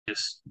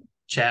just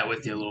chat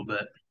with you a little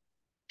bit.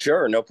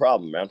 Sure, no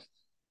problem, man.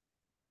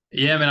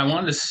 Yeah, man, I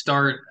wanted to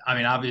start. I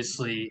mean,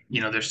 obviously,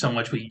 there's so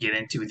much we can get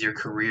into with your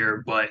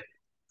career, but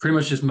pretty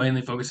much just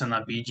mainly focus on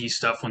that BG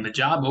stuff. When the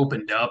job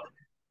opened up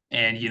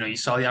and, you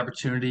saw the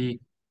opportunity,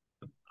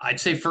 I'd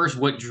say first,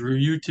 what drew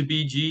you to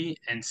BG?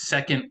 And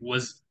second,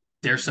 was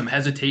there some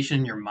hesitation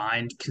in your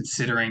mind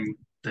considering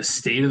the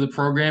state of the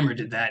program, or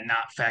did that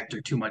not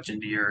factor too much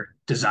into your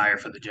desire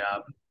for the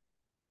job?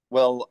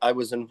 Well, I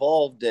was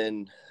involved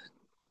in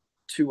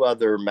two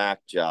other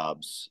Mac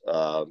jobs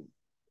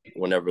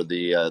whenever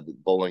the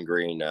Bowling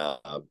Green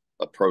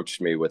approached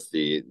me with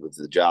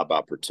the job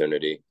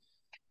opportunity,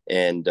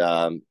 and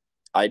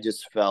I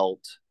just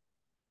felt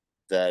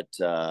that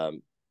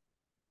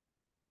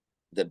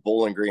that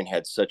Bowling Green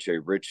had such a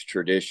rich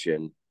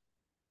tradition,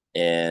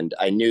 and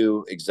I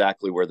knew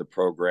exactly where the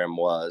program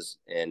was,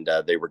 and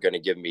they were going to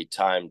give me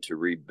time to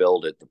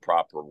rebuild it the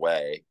proper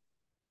way.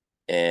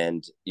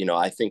 And,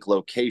 I think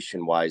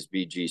location wise,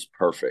 BG's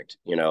perfect,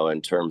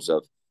 in terms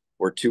of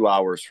we're 2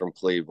 hours from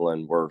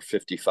Cleveland, we're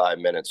 55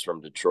 minutes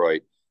from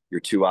Detroit, you're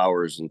 2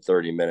 hours and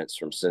 30 minutes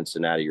from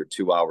Cincinnati, you're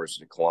 2 hours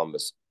to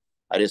Columbus.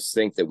 I just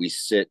think that we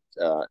sit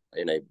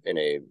in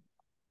a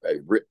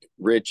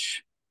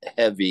rich,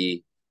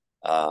 heavy,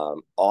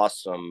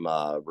 awesome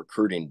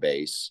recruiting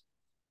base.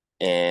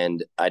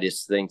 And I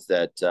just think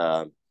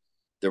that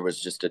there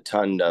was just a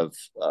ton of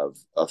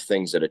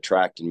things that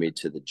attracted me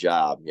to the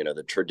job.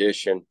 The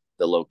tradition,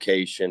 the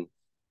location,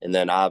 and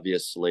then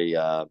obviously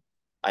I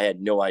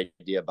had no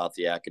idea about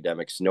the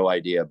academics, no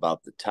idea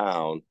about the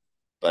town.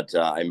 But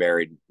I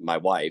married my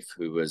wife,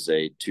 who was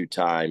a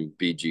two-time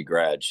BG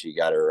grad. She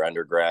got her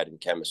undergrad in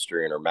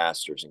chemistry and her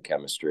master's in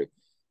chemistry.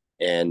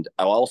 And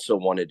I also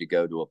wanted to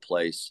go to a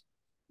place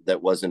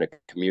that wasn't a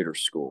commuter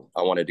school.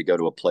 I wanted to go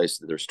to a place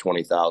that there's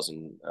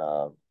 20,000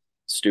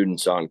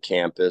 students on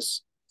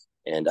campus,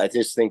 and I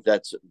just think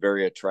that's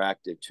very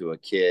attractive to a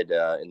kid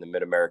in the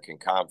Mid American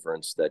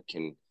Conference that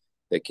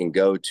can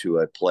go to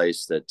a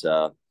place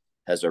that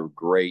has a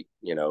great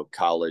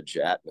college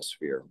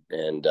atmosphere.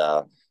 And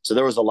so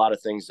there was a lot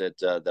of things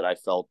that I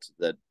felt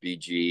that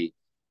BG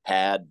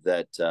had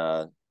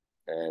that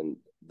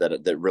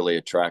really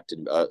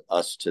attracted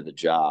us to the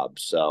job.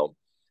 So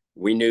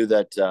we knew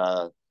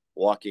that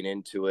walking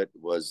into it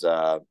was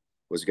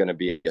going to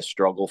be a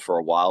struggle for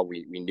a while.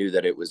 We knew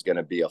that it was going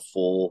to be a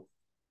full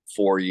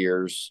 4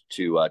 years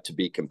to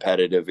be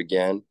competitive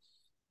again,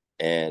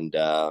 and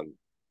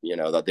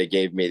that they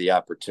gave me the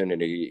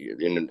opportunity,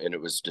 and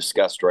it was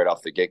discussed right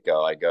off the get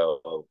go. I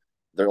go,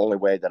 the only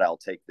way that I'll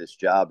take this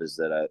job is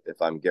that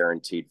if I'm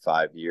guaranteed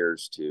 5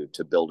 years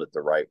to build it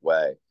the right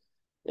way.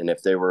 And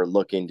if they were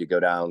looking to go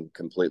down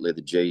completely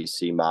the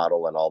JC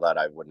model and all that,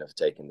 I wouldn't have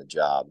taken the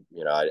job.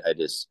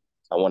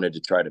 I wanted to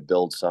try to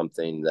build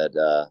something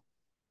that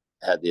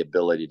had the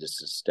ability to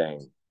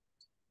sustain.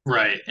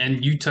 Right.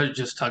 And you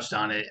just touched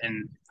on it.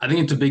 And I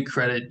think it's a big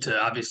credit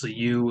to obviously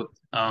you,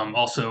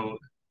 also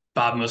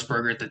Bob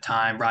Musburger at the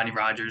time, Rodney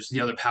Rogers, the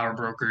other power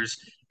brokers,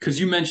 because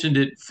you mentioned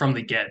it from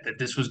the get that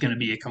this was going to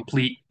be a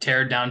complete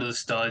tear down to the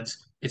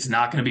studs. It's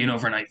not going to be an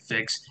overnight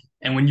fix.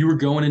 And when you were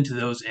going into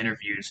those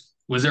interviews,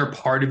 was there a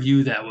part of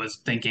you that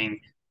was thinking,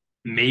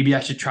 maybe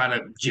I should try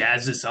to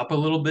jazz this up a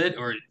little bit?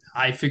 Or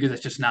I figure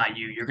that's just not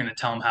you. You're going to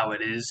tell them how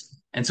it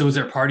is. And so, was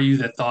there a part of you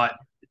that thought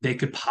they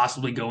could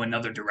possibly go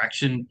another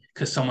direction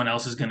because someone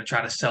else is going to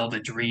try to sell the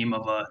dream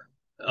of a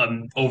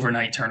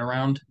overnight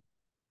turnaround?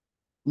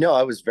 No,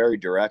 I was very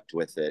direct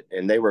with it,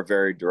 and they were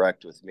very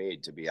direct with me.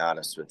 To be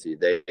honest with you,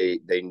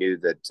 they knew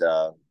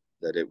that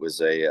it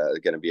was a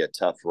going to be a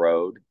tough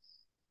road.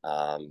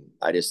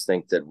 I just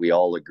think that we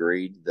all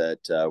agreed that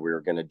we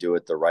were going to do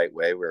it the right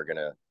way. We were going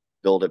to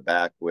build it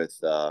back with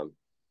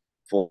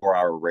 4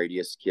 hour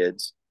radius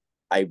kids.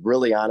 I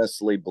really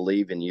honestly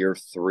believe in year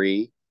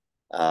three,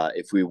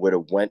 if we would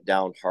have went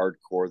down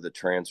hardcore the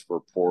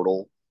transfer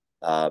portal,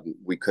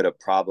 we could have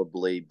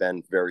probably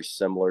been very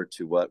similar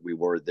to what we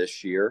were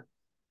this year.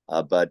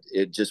 But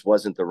it just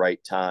wasn't the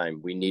right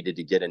time. We needed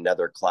to get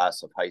another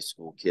class of high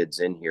school kids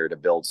in here to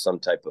build some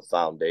type of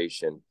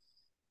foundation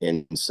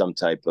in some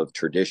type of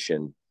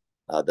tradition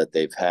that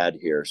they've had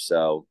here.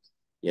 So,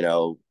 you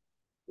know,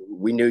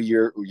 we knew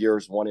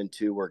years 1 and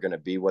 2 were going to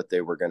be what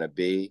they were going to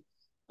be.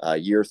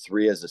 Year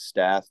three as a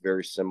staff,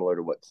 very similar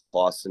to what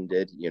Clausen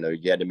did. You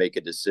had to make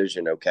a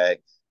decision. Okay,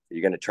 are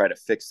you going to try to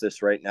fix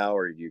this right now,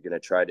 or are you going to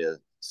try to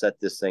set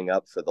this thing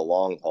up for the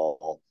long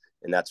haul?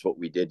 And that's what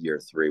we did year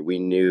three. We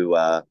knew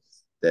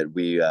that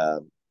we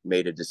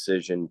made a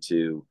decision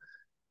to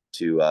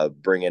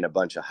bring in a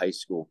bunch of high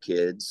school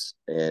kids,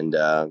 and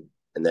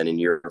then in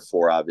year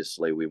four,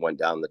 obviously, we went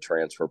down the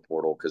transfer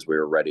portal because we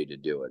were ready to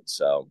do it.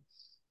 So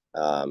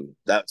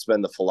that's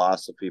been the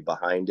philosophy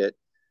behind it.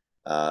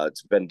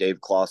 It's been Dave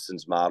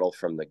Clausen's model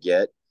from the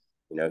get.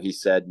 He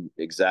said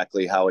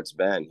exactly how it's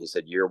been. He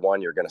said, year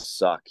one, you're going to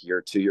suck.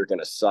 Year two, you're going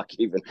to suck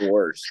even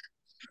worse.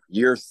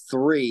 Year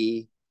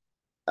three,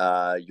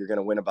 you're going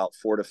to win about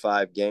 4 to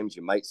 5 games.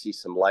 You might see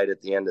some light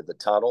at the end of the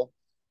tunnel.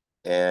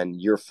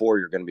 And year four,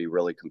 you're going to be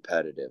really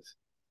competitive.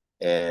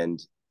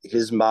 And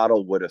his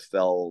model would have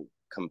fell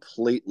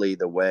completely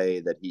the way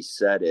that he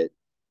said it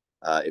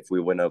if we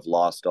wouldn't have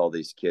lost all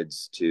these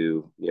kids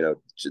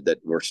that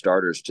were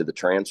starters to the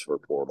transfer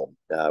portal.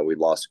 We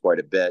lost quite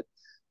a bit,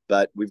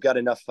 but we've got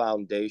enough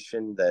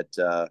foundation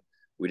that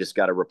we just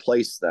got to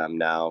replace them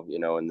now,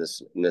 in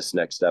this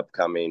next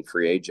upcoming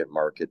free agent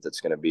market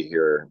that's going to be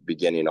here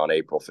beginning on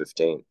April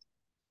 15th.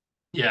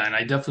 Yeah, and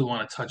I definitely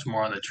want to touch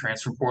more on the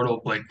transfer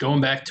portal, but going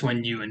back to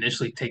when you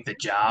initially take the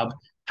job,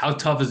 how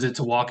tough is it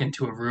to walk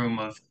into a room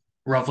of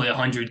roughly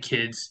 100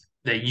 kids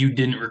that you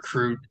didn't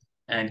recruit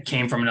and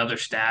came from another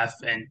staff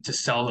and to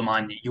sell them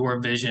on your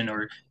vision?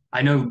 Or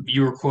I know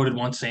you were quoted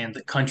once saying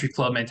the country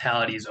club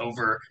mentality is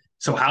over.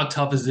 So how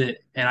tough is it?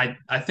 And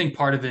I think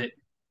part of it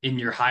in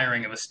your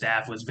hiring of a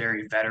staff was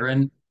very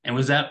veteran. And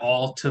was that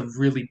all to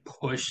really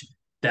push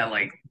that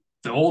like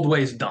the old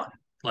way is done?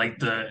 Like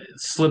the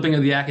slipping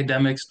of the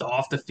academics, the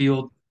off the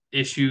field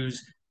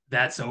issues,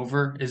 that's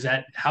over. Is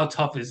that how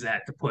tough is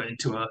that to put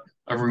into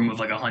a room of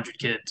like 100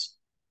 kids?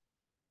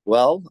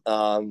 Well,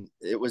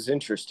 it was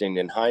interesting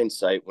in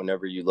hindsight.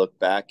 Whenever you look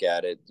back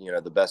at it,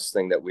 the best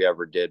thing that we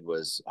ever did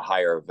was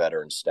hire a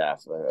veteran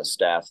staff, a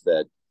staff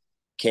that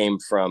came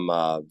from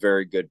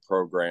very good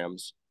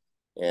programs.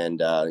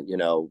 And,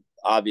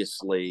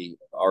 obviously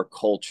our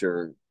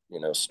culture,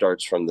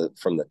 starts from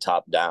the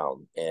top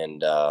down.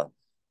 And,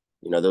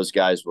 those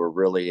guys were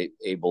really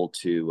able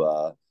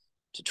to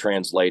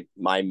translate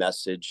my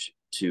message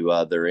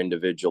to their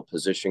individual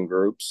position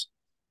groups.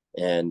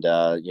 And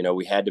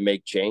we had to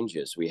make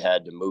changes. We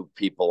had to move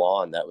people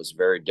on. That was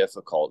very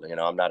difficult.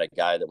 I'm not a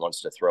guy that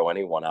wants to throw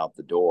anyone out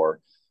the door,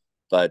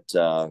 but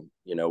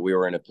we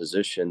were in a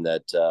position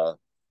that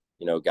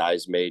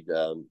guys made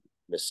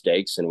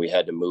mistakes, and we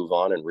had to move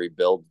on and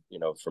rebuild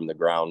from the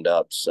ground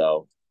up.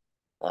 So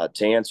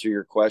to answer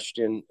your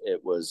question,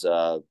 it was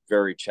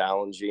very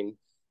challenging.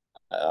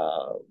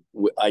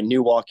 I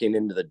knew walking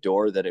into the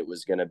door that it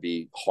was going to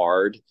be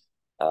hard,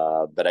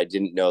 but I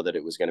didn't know that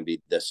it was going to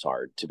be this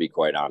hard, to be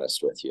quite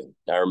honest with you.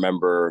 I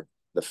remember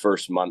the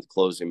first month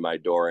closing my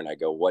door and I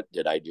go, what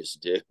did I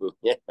just do?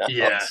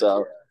 Yeah.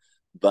 So,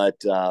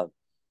 but,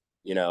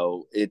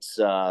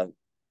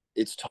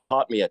 it's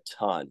taught me a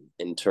ton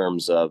in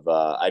terms of,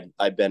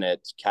 I've been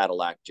at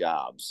Cadillac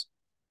jobs.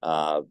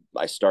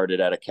 I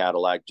started at a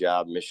Cadillac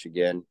job,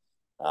 Michigan,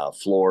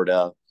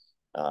 Florida.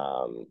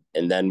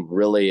 And then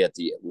really at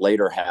the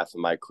later half of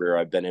my career,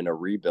 I've been in a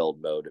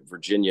rebuild mode. At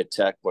Virginia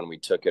Tech, when we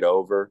took it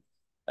over,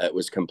 it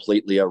was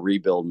completely a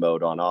rebuild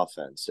mode on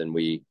offense. And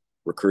we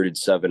recruited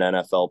 7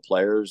 NFL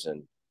players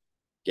and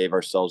gave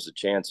ourselves a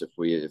chance.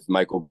 If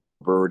Michael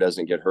Brewer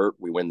doesn't get hurt,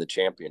 we win the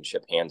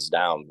championship hands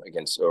down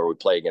or we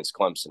play against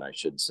Clemson, I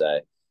should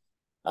say.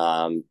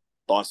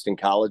 Boston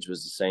College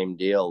was the same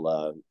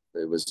deal.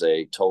 It was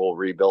a total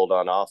rebuild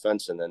on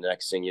offense. And then the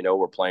next thing you know,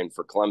 we're playing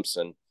for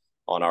Clemson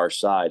on our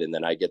side, and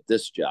then I get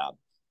this job.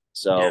 Yeah.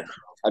 So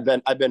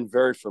I've been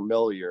very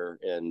familiar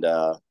and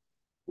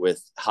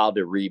with how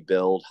to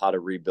rebuild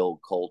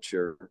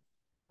culture.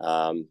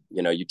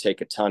 You take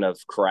a ton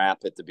of crap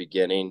at the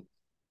beginning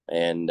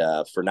and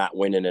for not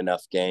winning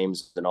enough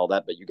games and all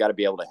that, but you got to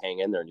be able to hang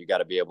in there and you got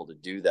to be able to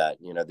do that.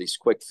 These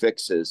quick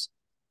fixes,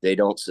 they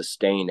don't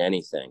sustain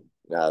anything.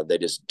 They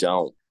just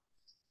don't.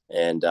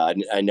 And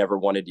I never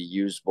wanted to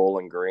use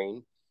Bowling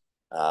Green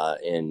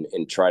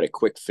and try to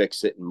quick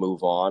fix it and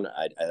move on.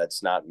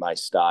 That's not my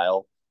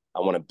style. I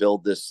want to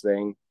build this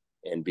thing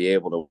and be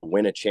able to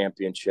win a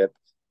championship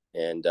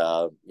and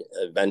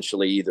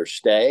eventually either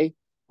stay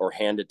or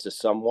hand it to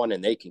someone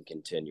and they can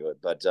continue it.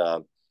 But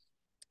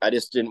I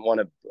just didn't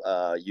want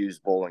to use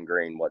Bowling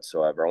Green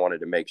whatsoever. I wanted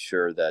to make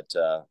sure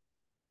that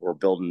we're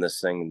building this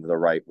thing the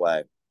right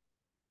way.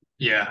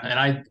 Yeah, and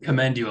I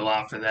commend you a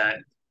lot for that.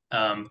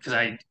 Because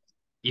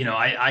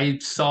I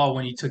saw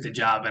when you took the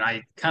job, and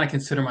I kind of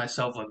consider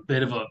myself a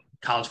bit of a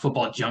college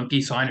football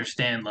junkie. So I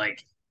understand,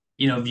 like,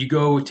 if you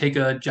go take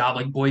a job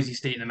like Boise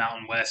State in the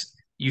Mountain West,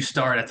 you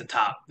start at the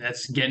top.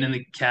 That's getting in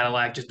the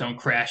Cadillac, just don't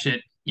crash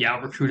it. You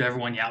out recruit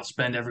everyone, you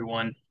outspend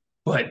everyone.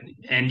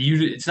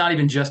 It's not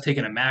even just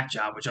taking a MAC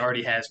job, which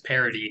already has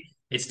parity.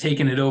 It's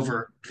taking it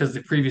over because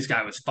the previous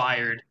guy was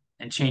fired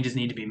and changes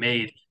need to be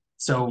made.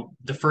 So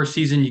the first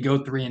season you go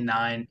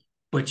 3-9,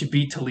 but you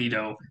beat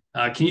Toledo.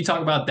 Can you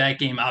talk about that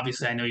game?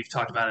 Obviously, I know you've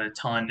talked about it a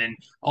ton. And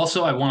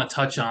also, I want to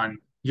touch on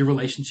your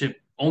relationship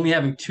only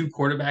having 2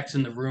 quarterbacks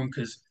in the room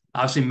because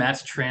obviously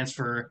Matt's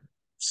transfer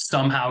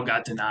somehow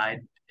got denied.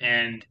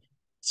 And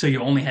so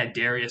you only had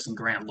Darius and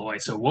Grant Loy.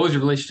 So what was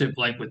your relationship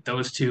like with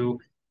those two?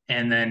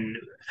 And then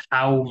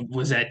how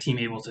was that team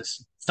able to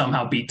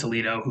somehow beat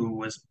Toledo, who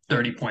was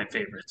 30-point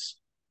favorites?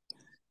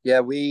 Yeah,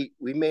 we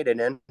made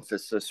an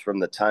emphasis from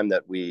the time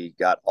that we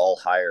got all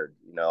hired.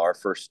 Our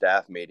first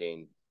staff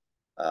meeting,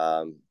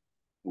 um,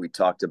 we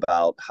talked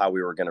about how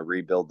we were going to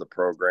rebuild the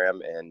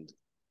program, and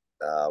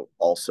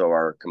also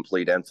our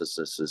complete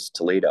emphasis is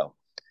Toledo.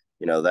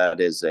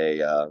 That is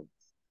a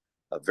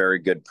very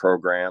good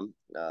program.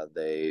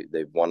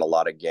 They've won a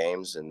lot of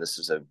games, and this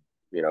is a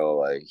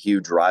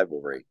huge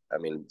rivalry. I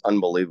mean,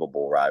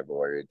 unbelievable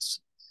rivalry.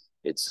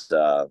 It's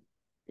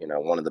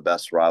one of the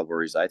best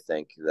rivalries I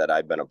think that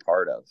I've been a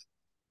part of.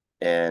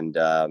 And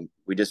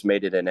we just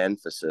made it an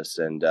emphasis.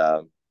 And,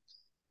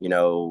 you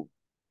know,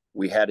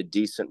 we had a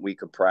decent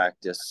week of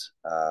practice,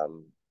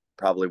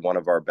 probably one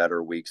of our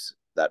better weeks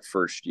that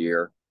first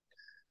year.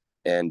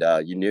 And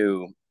you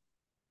knew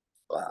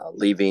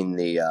leaving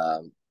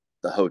the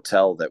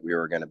hotel that we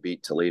were going to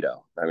beat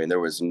Toledo. I mean, there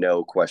was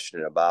no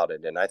question about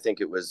it. And I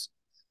think it was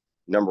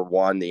number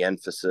one, the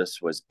emphasis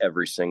was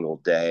every single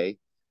day.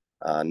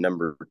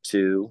 Number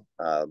two,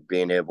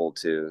 being able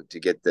to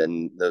get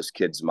those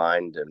kids'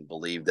 mind and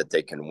believe that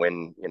they can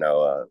win,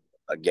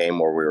 a game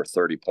where we were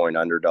 30-point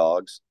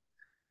underdogs.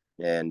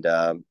 And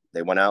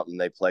they went out and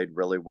they played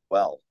really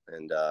well,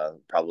 and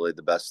probably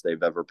the best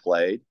they've ever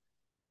played,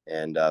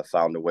 and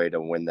found a way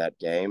to win that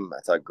game.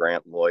 I thought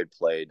Grant Lloyd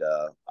played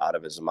out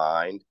of his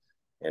mind,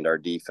 and our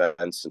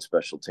defense and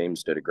special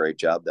teams did a great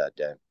job that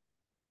day.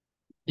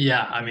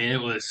 Yeah, I mean,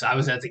 I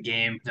was at the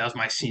game. That was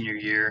my senior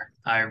year.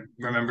 I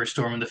remember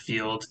storming the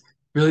field.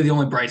 Really, the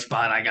only bright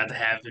spot I got to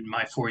have in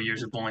my 4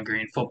 years of Bowling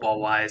Green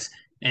football wise.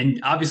 And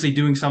obviously,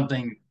 doing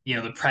something,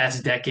 the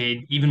past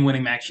decade, even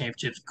winning MAC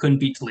championships, couldn't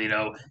beat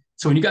Toledo.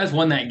 So when you guys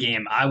won that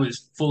game, I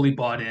was fully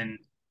bought in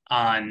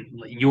on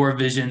your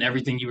vision,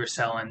 everything you were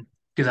selling,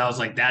 because I was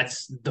like,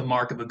 that's the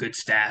mark of a good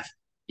staff.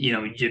 You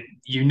know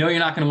you're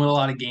not going to win a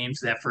lot of games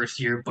that first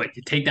year, but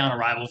you take down a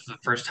rival for the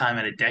first time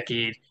in a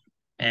decade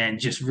and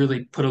just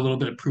really put a little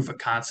bit of proof of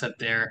concept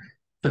there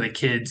for the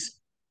kids.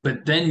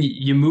 But then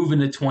you move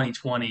into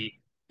 2020,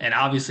 and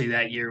obviously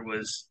that year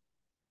was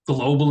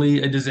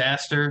globally a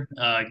disaster,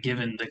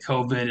 given the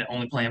COVID,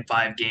 only playing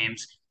 5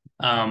 games.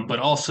 But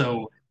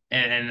also,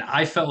 and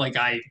I felt like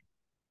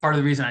part of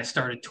the reason I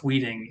started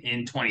tweeting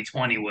in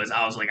 2020 was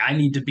I was like, I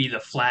need to be the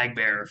flag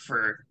bearer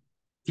for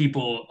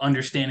people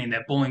understanding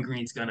that Bowling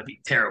Green's going to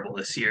be terrible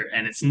this year,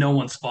 and it's no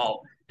one's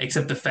fault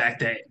except the fact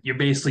that you're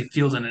basically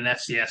fielding an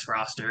FCS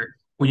roster.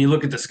 When you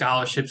look at the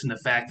scholarships and the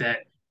fact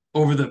that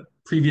over the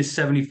previous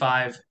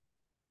 75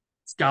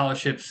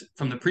 scholarships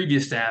from the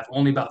previous staff,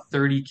 only about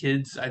 30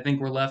 kids, I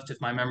think, were left,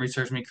 if my memory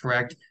serves me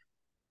correct.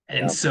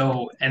 And Yeah.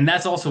 so, and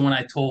that's also when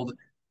I told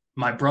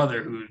my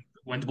brother, who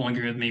went to Bowling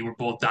Green with me, we're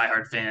both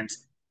diehard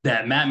fans,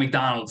 that Matt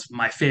McDonald's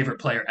my favorite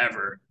player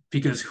ever.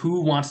 Because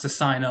who wants to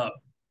sign up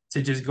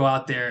to just go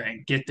out there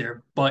and get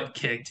their butt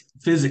kicked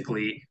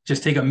physically,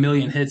 just take a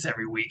million hits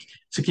every week?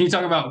 So, can you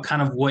talk about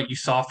kind of what you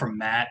saw from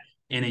Matt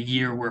in a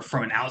year where,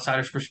 from an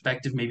outsider's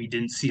perspective, maybe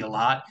didn't see a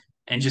lot,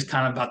 and just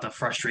kind of about the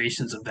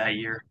frustrations of that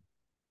year?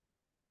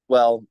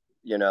 Well,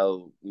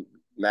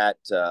 Matt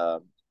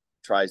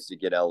tries to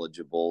get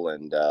eligible,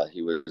 and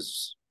he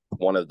was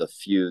one of the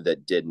few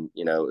that didn't.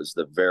 It was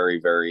the very,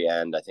 very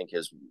end. I think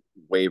his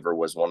waiver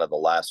was one of the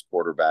last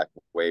quarterback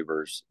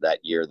waivers that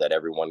year that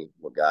everyone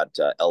got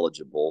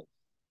eligible.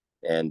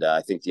 And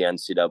I think the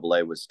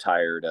NCAA was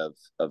tired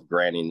of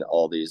granting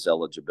all these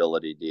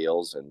eligibility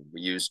deals, and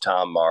we used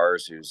Tom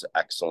Mars, who's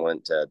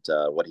excellent at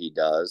what he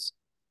does,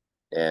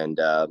 and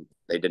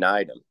they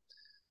denied him.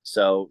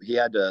 So he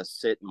had to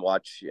sit and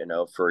watch,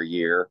 for a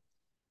year,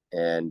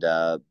 and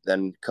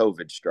then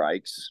COVID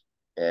strikes,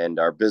 and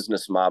our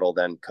business model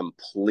then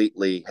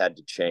completely had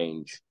to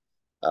change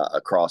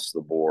across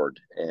the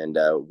board, and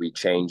we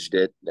changed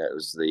it. It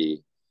was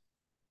the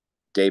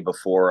day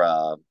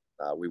before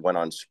we went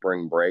on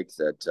spring break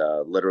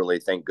that literally,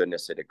 thank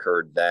goodness it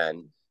occurred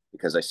then,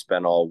 because I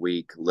spent all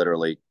week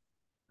literally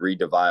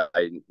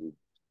redividing.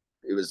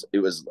 It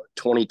was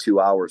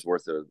 22 hours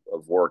worth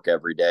of work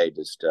every day,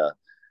 just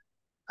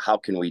how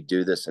can we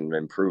do this and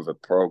improve a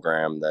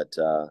program that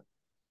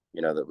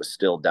that was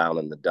still down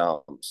in the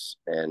dumps.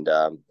 And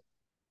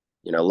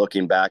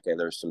looking back,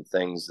 there's some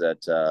things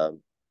that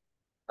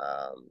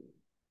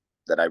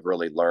I've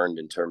really learned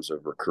in terms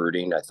of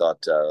recruiting. I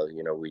thought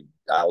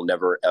I'll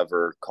never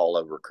ever call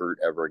a recruit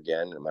ever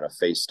again. I'm going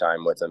to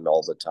FaceTime with him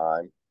all the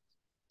time.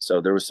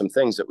 So there was some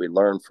things that we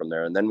learned from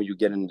there. And then when you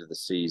get into the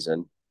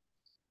season,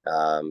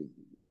 they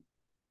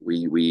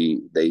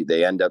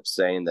end up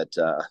saying that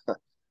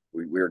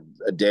we're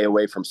a day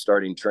away from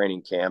starting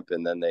training camp,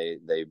 and then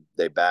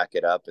they back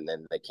it up, and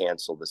then they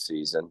cancel the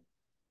season.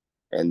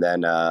 And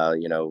then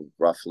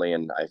roughly,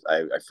 and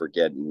I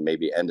forget,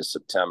 maybe end of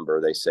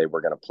September, they say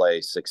we're going to play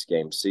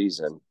 6-game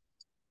season.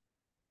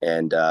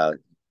 And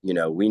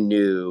we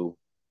knew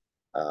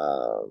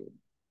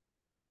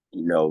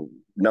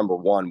number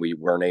one, we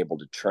weren't able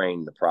to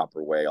train the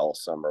proper way all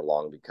summer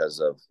long because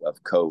of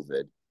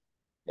COVID.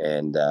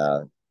 And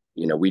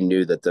we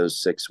knew that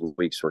those 6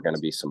 weeks were going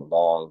to be some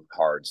long,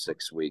 hard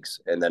 6 weeks,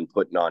 and then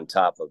putting on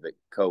top of it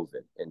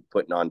COVID, and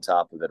putting on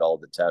top of it all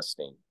the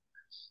testing,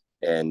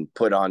 and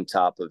put on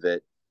top of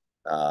it,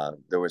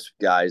 there was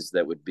guys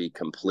that would be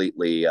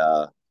completely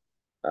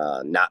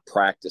not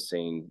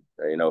practicing,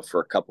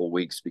 for a couple of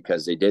weeks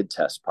because they did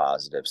test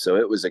positive. So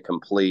it was a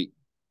complete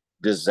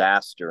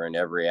disaster in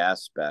every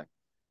aspect.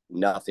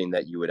 Nothing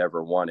that you would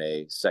ever want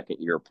a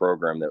second-year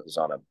program that was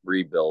on a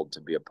rebuild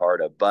to be a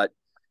part of. But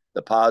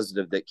the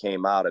positive that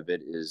came out of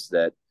it is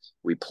that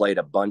we played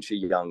a bunch of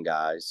young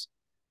guys.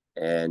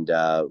 and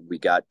they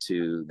got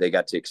to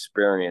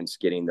experience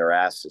getting their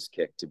asses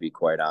kicked, to be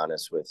quite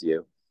honest with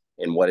you,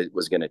 and what it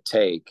was going to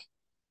take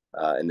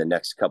in the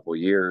next couple of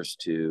years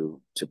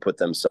to put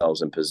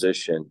themselves in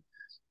position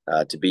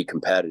to be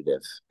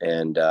competitive.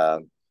 And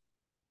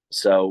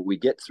so we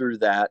get through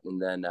that,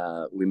 and then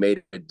we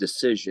made a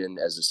decision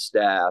as a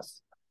staff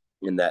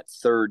in that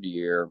third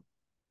year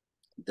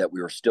that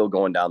we were still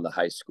going down the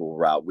high school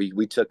route.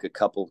 We took a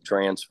couple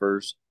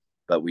transfers,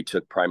 but we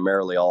took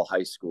primarily all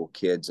high school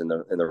kids, and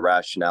the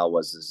rationale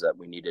was is that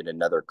we needed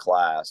another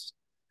class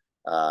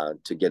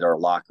to get our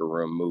locker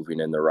room moving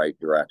in the right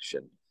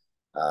direction.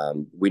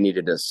 We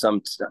needed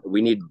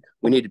we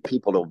needed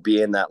people to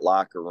be in that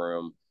locker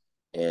room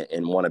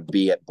and want to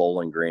be at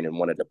Bowling Green and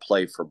wanted to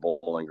play for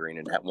Bowling Green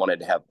and wanted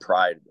to have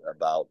pride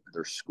about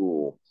their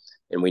school,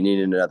 and we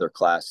needed another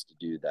class to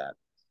do that.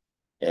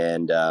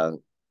 And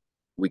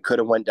we could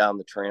have went down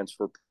the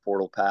transfer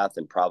portal path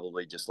and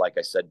probably, just like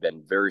I said,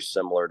 been very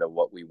similar to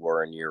what we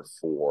were in year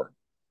 4.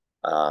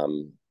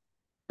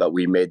 But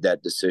we made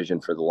that decision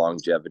for the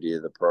longevity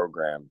of the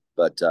program.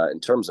 But in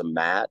terms of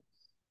Matt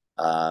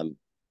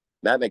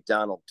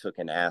McDonald took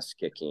an ass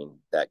kicking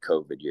that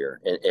COVID year,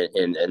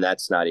 and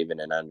that's not even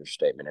an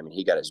understatement. I mean,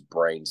 he got his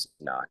brains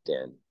knocked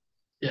in.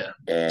 Yeah.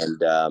 And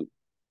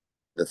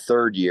the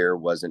third year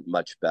wasn't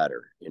much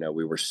better. You know,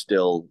 we were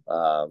still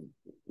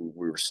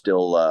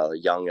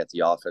young at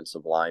the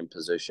offensive line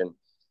position,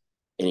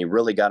 and he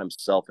really got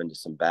himself into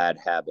some bad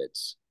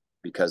habits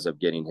because of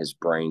getting his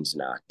brains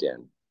knocked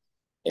in.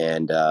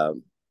 And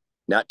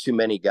not too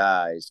many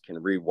guys can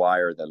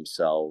rewire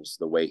themselves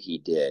the way he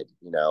did.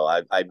 You know,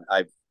 I'm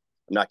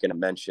not going to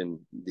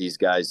mention these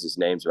guys'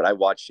 names, but I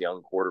watched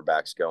young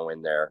quarterbacks go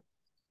in there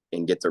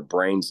and get their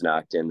brains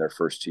knocked in their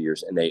first 2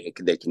 years, and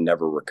they can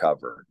never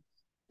recover.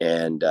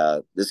 And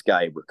this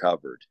guy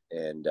recovered,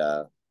 and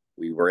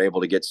we were able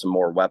to get some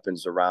more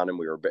weapons around him.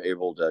 We were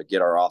able to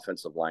get our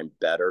offensive line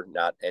better,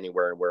 not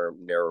anywhere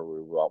near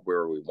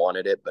where we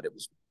wanted it, but it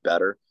was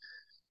better.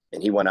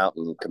 And he went out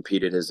and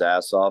competed his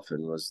ass off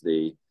and was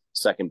the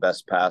second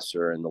best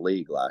passer in the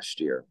league last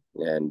year.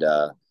 And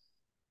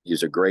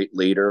he's a great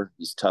leader.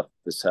 He's tough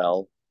as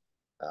hell.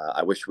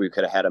 I wish we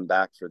could have had him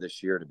back for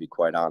this year, to be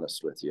quite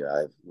honest with you.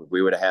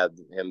 We would have had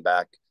him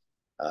back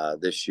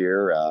this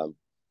year.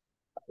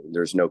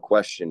 There's no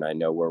question I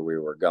know where we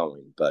were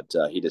going, but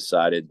he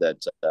decided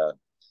that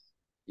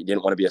he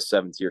didn't want to be a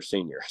 7th-year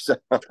senior. So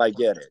I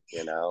get it,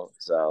 you know.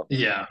 So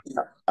Yeah.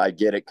 I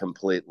get it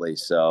completely.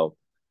 So,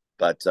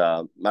 but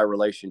my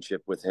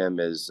relationship with him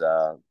is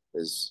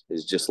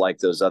just like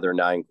those other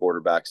 9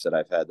 quarterbacks that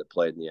I've had that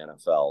played in the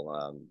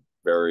NFL.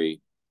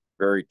 Very,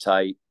 very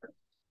tight,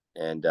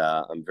 and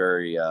I'm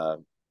very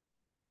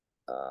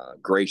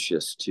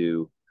gracious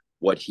to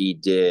what he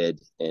did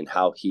and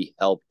how he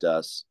helped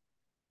us,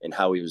 and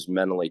how he was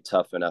mentally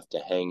tough enough to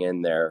hang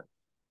in there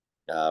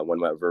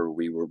whenever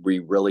we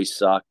really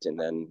sucked, and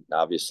then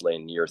obviously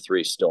in year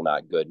 3 still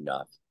not good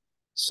enough.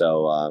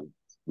 So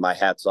my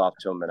hat's off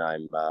to him,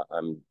 and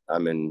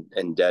I'm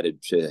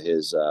indebted to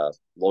his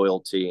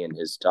loyalty and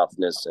his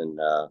toughness, and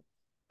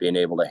being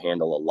able to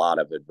handle a lot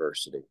of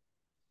adversity.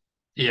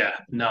 Yeah,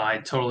 no, I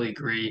totally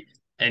agree.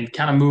 And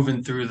kind of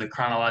moving through the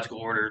chronological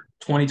order,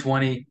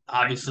 2020,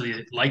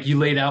 obviously, like you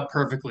laid out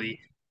perfectly.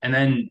 And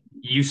then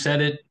you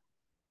said it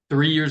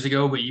 3 years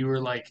ago, but you were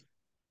like,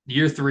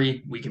 year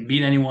 3, we can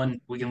beat anyone,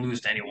 we can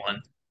lose to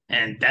anyone.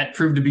 And that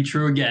proved to be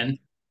true again.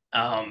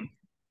 Um,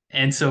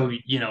 and so,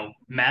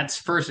 Matt's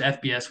first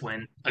FBS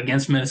win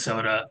against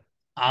Minnesota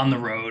on the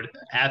road,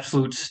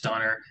 absolute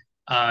stunner.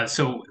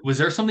 So was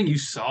there something you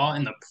saw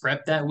in the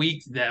prep that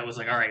week that was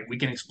like, all right, we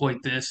can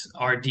exploit this.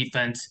 Our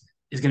defense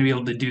is going to be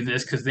able to do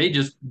this because they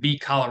just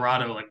beat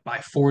Colorado like by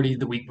 40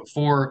 the week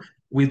before.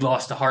 We'd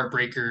lost a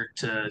heartbreaker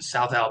to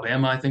South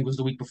Alabama, I think was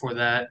the week before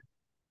that,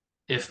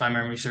 if my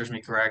memory serves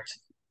me correct.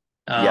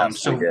 Yes, we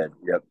So did.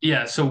 Yep.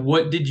 yeah, so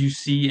what did you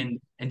see,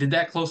 and did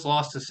that close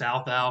loss to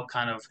South Al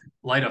kind of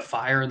light a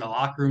fire in the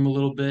locker room a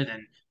little bit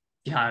and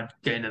kind of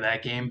get into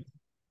that game?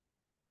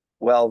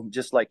 Well,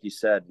 just like you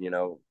said, you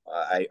know,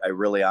 I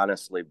really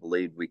honestly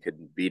believed we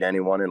could beat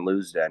anyone and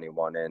lose to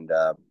anyone. And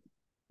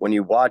when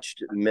you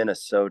watched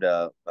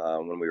Minnesota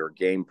when we were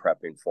game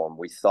prepping for them,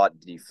 we thought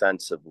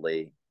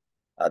defensively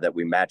that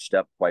we matched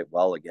up quite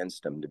well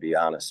against them, to be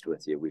honest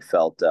with you. We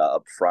felt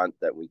up front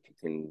that we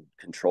can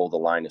control the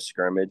line of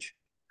scrimmage.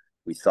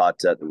 We thought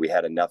that we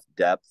had enough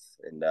depth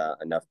and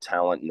enough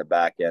talent in the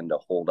back end to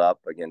hold up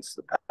against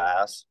the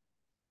pass.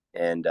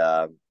 And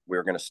we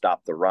were going to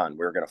stop the run.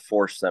 We were going to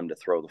force them to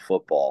throw the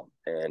football.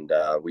 And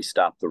we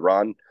stopped the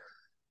run,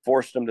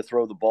 forced them to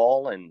throw the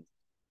ball, and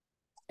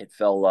it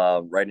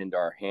fell right into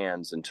our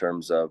hands in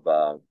terms of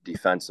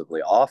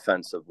defensively.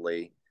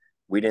 Offensively,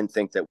 we didn't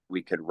think that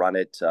we could run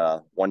it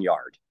 1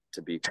 yard,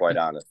 to be quite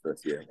honest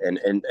with you.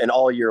 And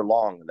all year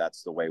long,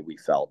 that's the way we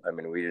felt. I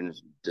mean, we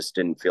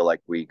didn't feel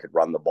like we could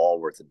run the ball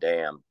worth a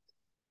damn.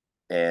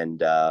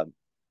 And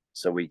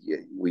so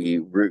we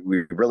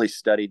really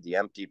studied the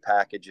empty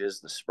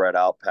packages, the spread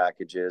out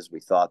packages.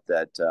 We thought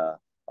that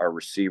our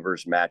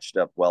receivers matched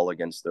up well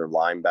against their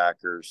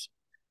linebackers.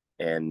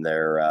 and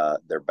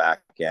their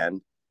back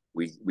end.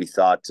 We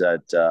thought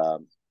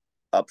that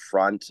up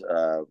front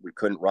we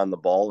couldn't run the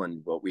ball,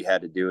 and what we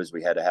had to do is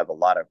we had to have a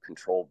lot of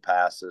controlled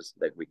passes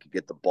that we could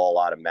get the ball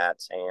out of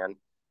Matt's hand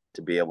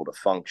to be able to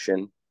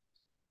function.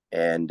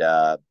 And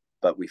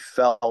but we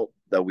felt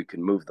that we could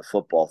move the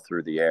football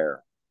through the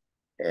air,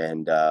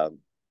 and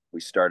we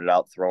started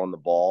out throwing the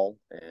ball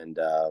and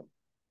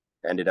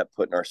ended up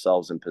putting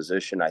ourselves in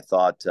position. I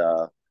thought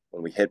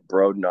when we hit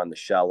Broden on the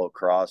shallow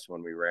cross,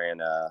 when we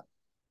ran uh,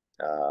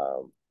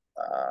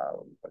 uh,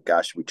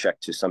 gosh, we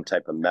checked to some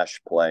type of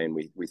mesh play, and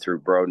we threw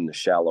Broden the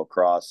shallow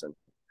cross, and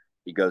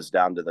he goes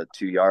down to the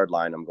 2 yard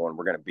line. I'm going,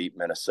 we're going to beat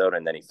Minnesota,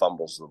 and then he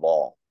fumbles the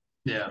ball.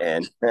 Yeah.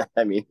 And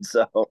I mean,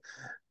 so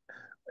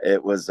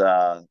it was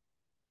a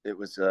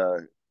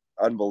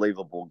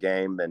unbelievable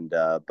game, and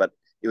but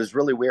it was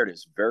really weird.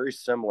 It's very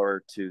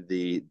similar to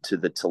the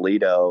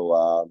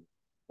Toledo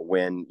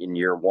win in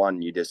year one.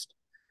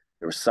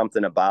 There was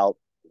something about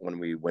when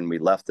we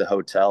left the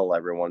hotel,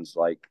 everyone's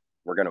like,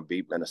 we're going to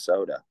beat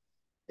Minnesota,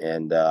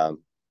 and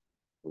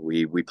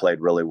we played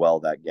really well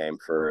that game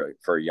for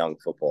a young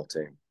football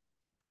team.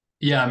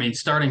 Yeah, I mean,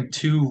 starting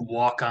two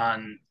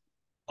walk-on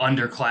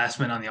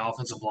underclassmen on the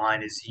offensive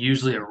line is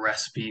usually a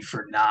recipe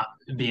for not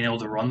being able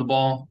to run the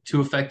ball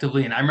too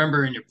effectively. And I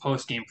remember in your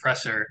post-game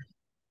presser,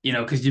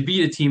 because you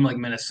beat a team like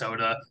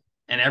Minnesota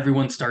and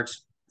everyone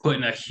starts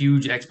putting a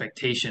huge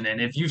expectation.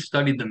 And if you've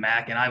studied the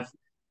MAC, and I've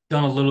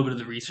done a little bit of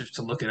the research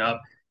to look it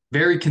up,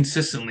 very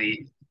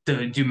consistently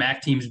do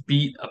MAC teams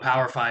beat a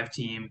Power Five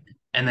team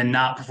and then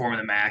not perform in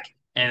the MAC.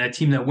 And a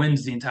team that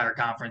wins the entire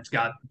conference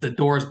got the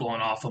doors blown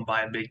off them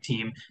by a big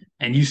team.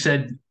 And you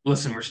said,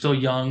 listen, we're still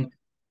young.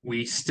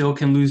 We still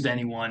can lose to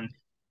anyone.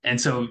 And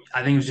so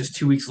I think it was just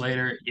 2 weeks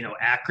later,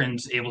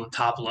 Akron's able to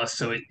topple us.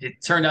 So it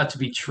turned out to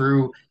be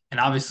true. And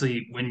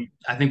obviously, when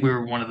I think we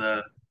were one of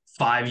the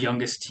five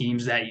youngest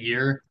teams that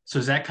year. So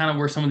is that kind of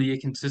where some of the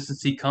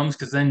inconsistency comes?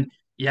 Because then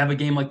you have a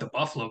game like the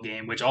Buffalo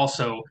game, which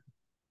also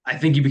I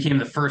think you became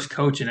the first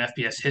coach in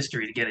FBS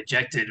history to get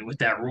ejected with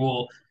that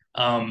rule.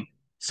 Um,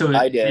 so it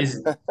I did.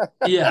 is,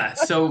 yeah.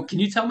 So can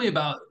you tell me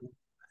about,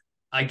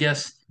 I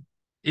guess,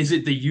 is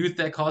it the youth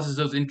that causes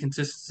those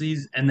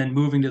inconsistencies? And then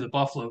moving to the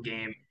Buffalo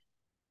game,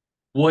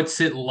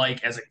 what's it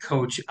like as a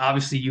coach?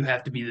 Obviously, you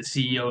have to be the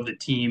CEO of the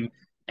team,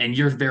 and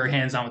you're very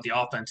hands-on with the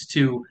offense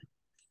too.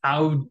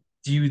 How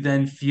do you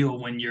then feel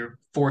when you're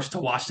forced to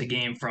watch the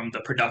game from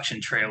the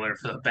production trailer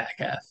for the back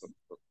half?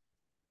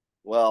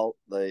 Well,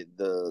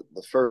 the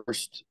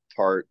first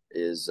part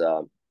is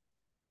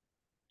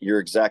you're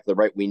exactly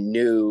right. We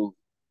knew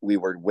we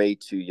were way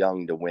too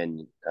young to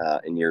win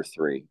in year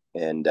three,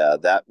 and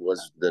that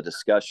was the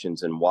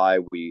discussions and why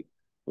we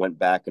went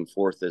back and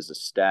forth as a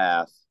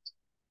staff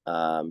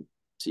to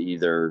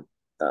either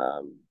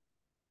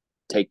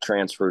take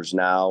transfers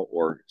now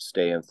or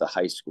stay with the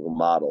high school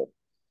model.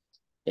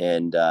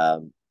 And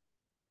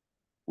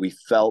we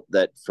felt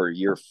that for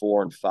year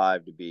 4 and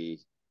 5 to be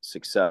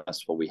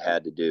successful, we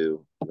had to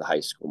do the high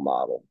school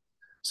model.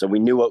 So we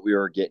knew what we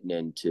were getting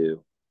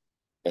into,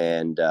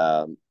 and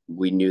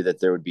we knew that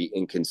there would be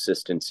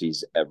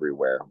inconsistencies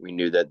everywhere. We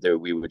knew that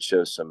we would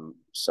show some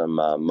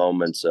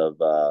moments of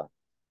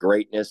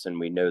greatness, and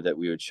we knew that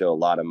we would show a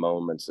lot of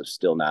moments of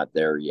still not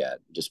there yet,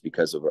 just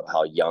because of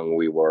how young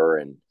we were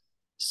and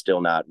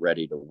still not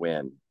ready to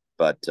win.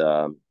 But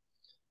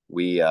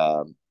we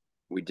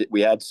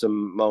we had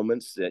some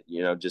moments that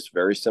just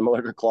very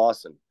similar to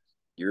Clausen.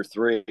 Year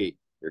 3,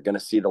 you're going to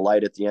see the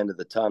light at the end of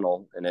the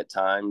tunnel, and at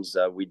times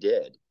we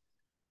did.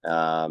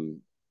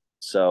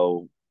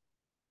 So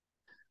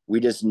we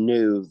just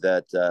knew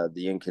that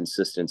the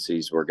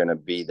inconsistencies were going to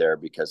be there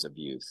because of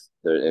youth,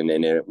 and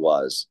it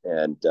was.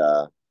 And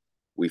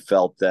we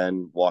felt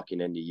then walking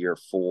into year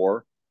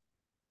 4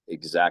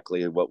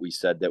 exactly what we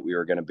said that we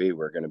were going to be.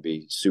 We're going to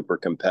be super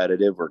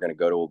competitive. We're going to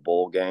go to a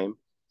bowl game,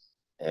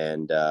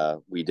 and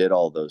we did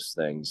all those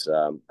things.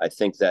 I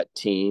think that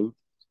team,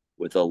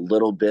 with a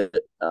little bit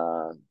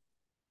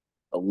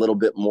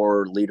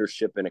more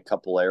leadership in a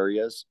couple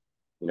areas,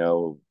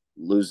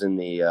 losing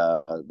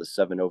the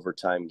 7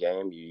 overtime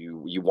game,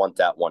 you want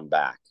that one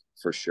back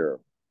for sure.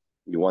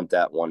 You want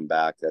that one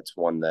back. That's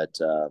one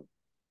that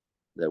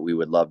we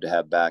would love to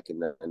have back.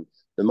 And then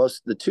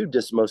the two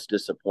most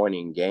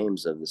disappointing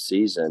games of the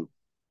season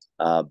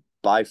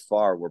by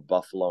far were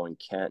Buffalo and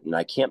Kent, and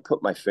I can't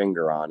put my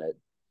finger on it.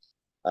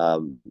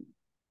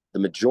 The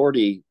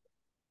majority,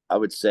 I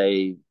would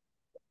say,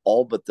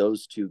 all but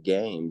those 2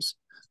 games,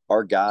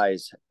 our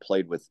guys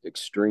played with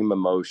extreme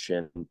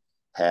emotion,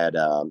 had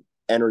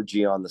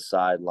energy on the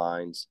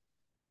sidelines,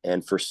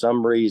 and for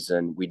some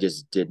reason we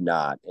just did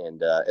not.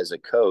 And as a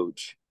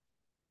coach,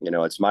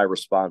 it's my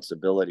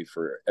responsibility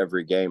for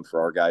every game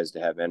for our guys to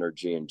have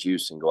energy and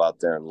juice and go out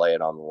there and lay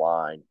it on the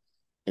line,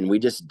 and we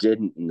just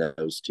didn't in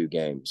those 2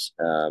 games.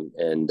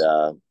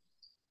 Those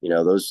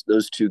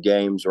 2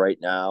 games right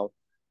now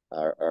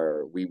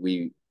are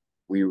we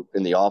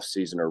in the off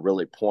season are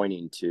really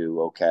pointing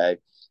to, okay,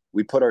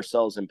 we put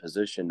ourselves in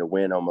position to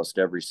win almost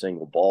every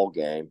single ball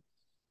game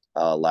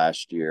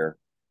last year,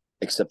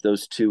 except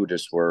those 2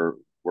 just were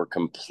were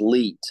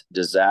complete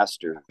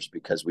disasters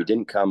because we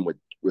didn't come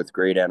with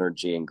great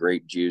energy and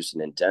great juice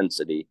and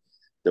intensity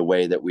the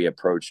way that we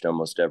approached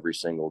almost every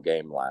single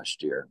game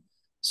last year.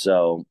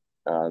 So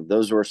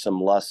those were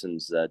some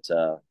lessons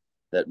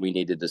that we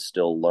needed to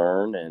still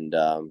learn. And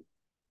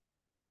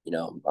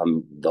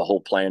the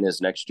whole plan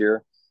is next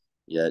year,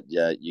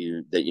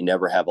 you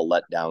never have a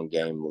letdown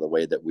game the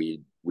way that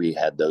we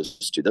had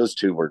those two. Those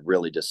two were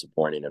really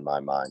disappointing in my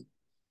mind.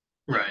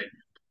 Right.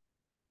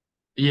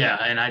 Yeah,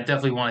 and I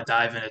definitely want to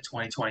dive into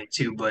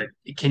 2022, but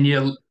can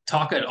you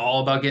talk at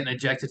all about getting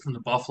ejected from the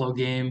Buffalo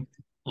game?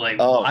 Like,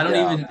 Oh I don't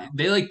yeah. even,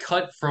 they like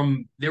cut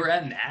from, they were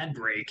at an ad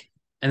break,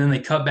 and then they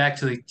cut back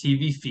to the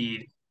TV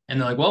feed, and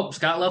they're like, well,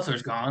 Scott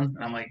Loeffler's gone.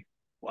 And I'm like,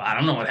 well, I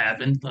don't know what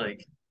happened.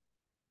 Like,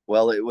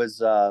 Well, it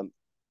was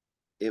as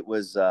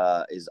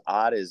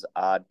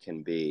odd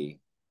can be.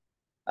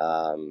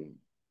 Um,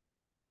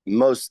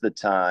 Most of the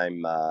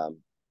time, um,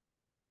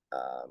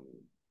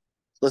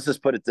 let's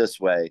just put it this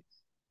way: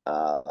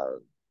 uh,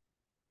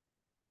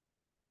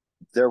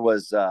 there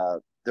was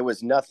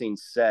nothing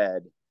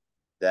said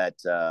that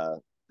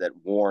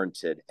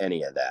warranted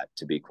any of that.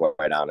 To be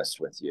quite honest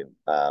with you,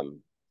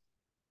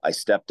 I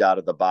stepped out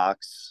of the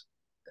box.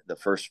 The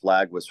first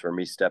flag was for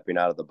me stepping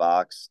out of the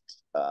box,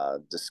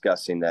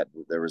 discussing that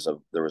there was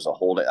a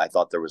holding. I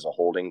thought there was a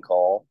holding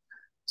call,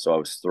 so I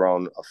was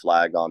thrown a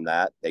flag on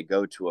that. They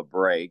go to a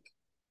break.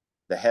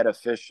 The head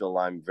official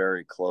I'm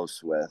very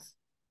close with,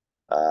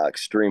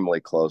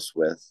 extremely close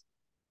with,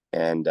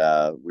 and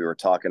we were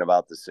talking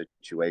about the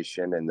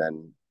situation, and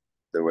then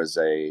there was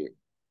a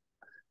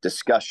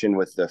discussion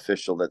with the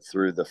official that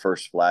threw the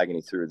first flag, and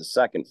he threw the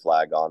second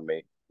flag on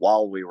me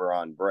while we were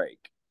on break.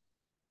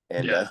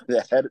 And yeah,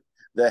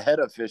 the head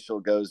official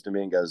goes to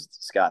me and goes,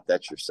 "Scott,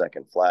 that's your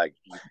second flag.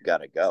 You got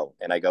to go."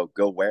 And I go,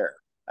 "Go where?"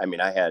 I mean,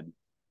 and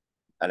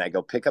I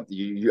go, "Pick up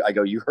I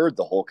go, "You heard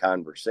the whole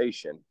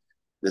conversation.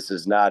 This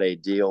is not a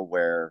deal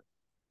where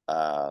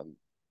um,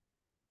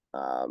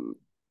 um,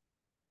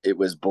 it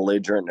was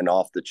belligerent and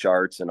off the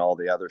charts and all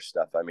the other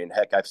stuff. I mean,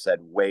 heck, I've said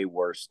way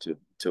worse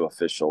to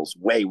officials,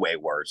 way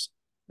worse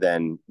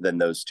than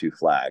those two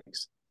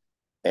flags."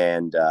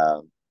 And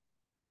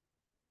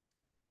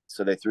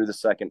so they threw the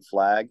second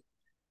flag,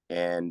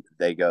 and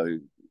they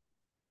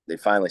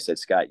finally said,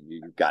 "Scott,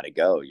 you got to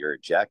go. You're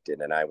ejected."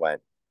 And I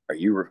went, "Are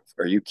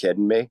you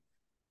kidding me?"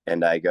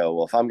 And I go,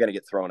 "Well, if I'm going to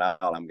get thrown out,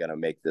 I'm going to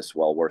make this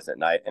well worth it."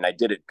 And I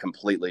did it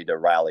completely to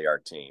rally our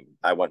team.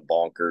 I went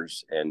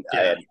bonkers, and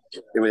yeah,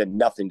 it had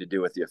nothing to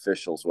do with the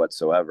officials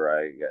whatsoever.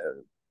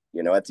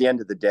 At the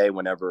end of the day,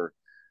 whenever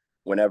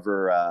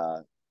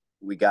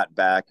we got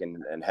back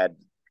and had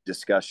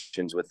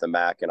discussions with the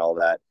MAC and all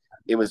that,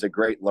 it was a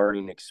great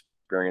learning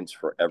experience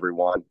for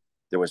everyone.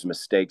 There was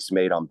mistakes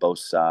made on both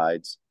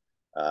sides,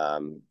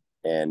 and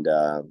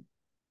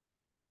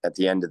at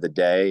the end of the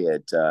day,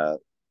 it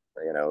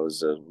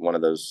was one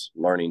of those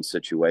learning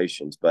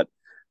situations. But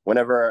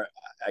whenever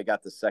I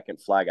got the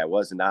second flag, I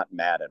was not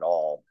mad at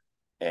all,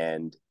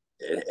 and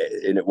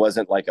it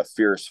wasn't like a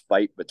fierce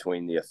fight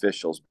between the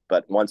officials.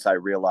 But once I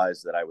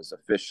realized that I was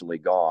officially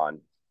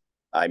gone,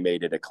 I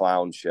made it a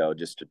clown show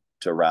just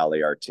to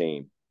rally our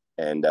team,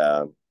 and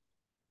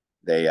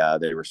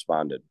they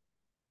responded.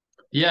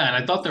 yeah. And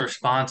I thought the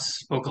response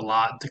spoke a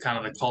lot to kind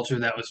of the culture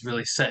that was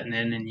really setting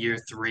in year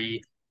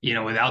three.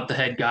 Without the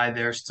head guy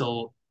there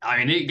still, I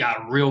mean, it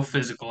got real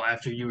physical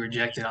after you were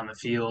ejected on the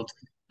field.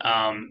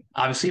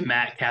 Obviously,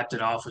 Matt capped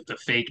it off with the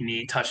fake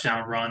knee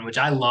touchdown run, which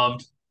I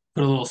loved,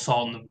 put a little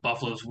salt in the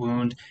Buffalo's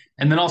wound.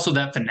 And then also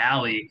that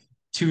finale,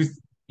 two,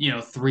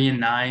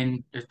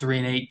 3-9 or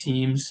 3-8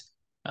 teams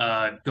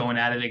going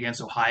at it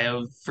against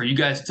Ohio. For you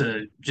guys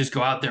to just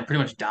go out there and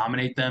pretty much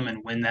dominate them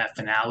and win that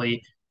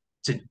finale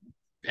to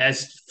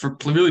as for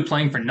really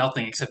playing for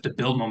nothing except to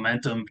build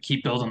momentum,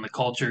 keep building the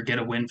culture, get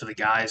a win for the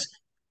guys.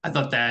 I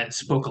thought that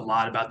spoke a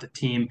lot about the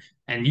team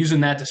and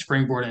using that to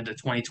springboard into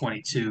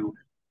 2022.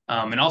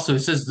 And also, it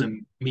says the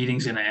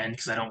meeting's going to end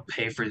because I don't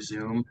pay for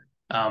Zoom.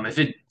 If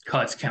it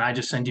cuts, can I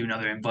just send you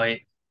another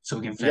invite so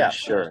we can Yeah,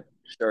 finish? sure,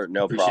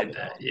 no Appreciate problem.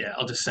 that. Yeah,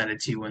 I'll just send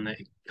it to you when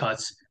it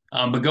cuts.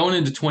 But going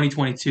into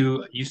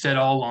 2022, you said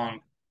all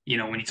along,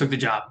 when you took the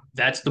job,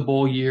 that's the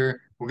bowl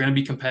year. We're going to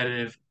be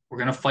competitive. We're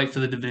going to fight for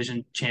the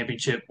division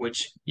championship,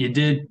 which you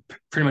did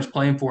pretty much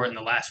playing for it in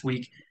the last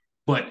week.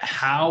 But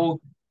how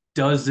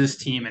does this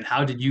team and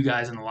how did you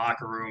guys in the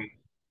locker room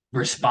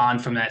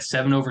respond from that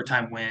seven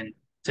overtime win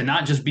to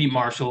not just beat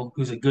Marshall,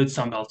 who's a good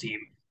Sun Belt team,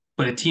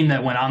 but a team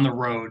that went on the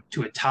road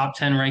to a top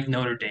 10 ranked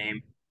Notre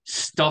Dame,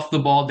 stuffed the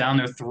ball down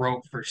their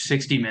throat for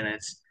 60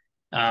 minutes.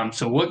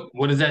 So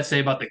what does that say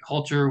about the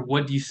culture?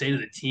 What do you say to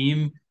the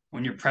team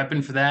when you're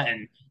prepping for that?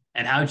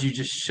 And how did you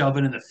just shove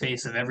it in the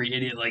face of every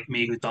idiot like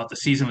me who thought the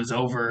season was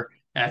over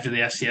after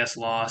the FCS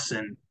loss?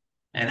 And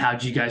how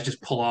did you guys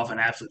just pull off an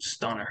absolute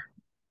stunner?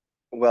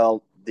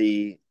 Well,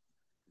 the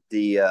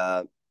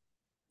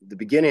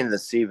beginning of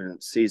the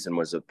season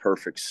was a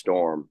perfect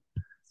storm.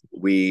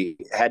 We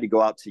had to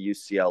go out to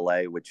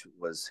UCLA, which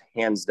was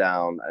hands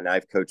down, and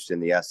I've coached in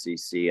the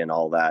SEC and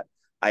all that.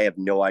 I have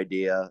no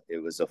idea. It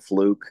was a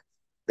fluke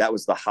that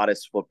was the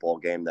hottest football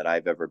game that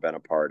I've ever been a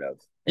part of.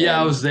 Yeah, I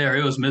And was there.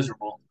 It was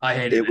miserable. I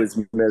hated it it. was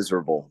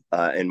miserable.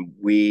 And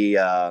we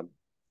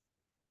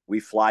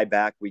fly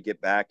back. We get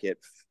back at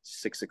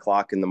 6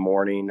 o'clock in the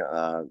morning,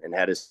 and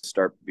had to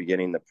start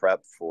beginning the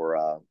prep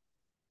for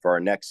our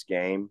next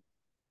game.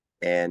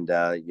 And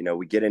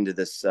we get into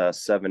this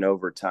 7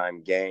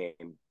 overtime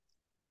game,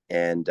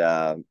 and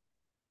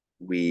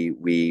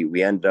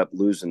we ended up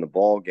losing the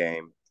ball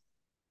game.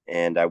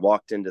 And I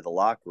walked into the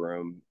locker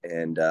room,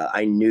 and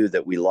I knew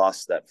that we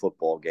lost that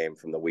football game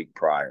from the week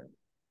prior.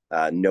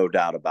 No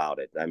doubt about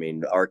it. I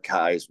mean, our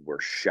guys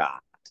were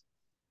shot.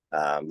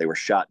 They were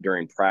shot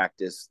during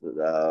practice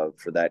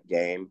for that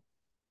game,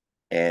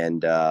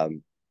 and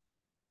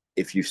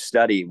if you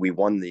study, we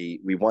won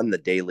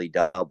the daily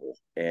double,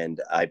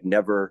 and I've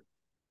never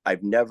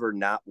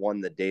not won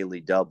the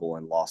daily double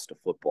and lost a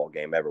football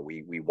game ever.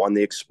 We won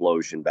the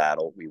explosion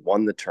battle, we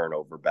won the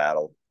turnover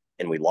battle,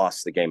 and we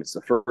lost the game. It's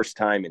the first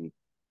time in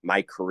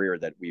my career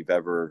that we've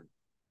ever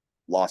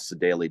lost the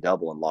daily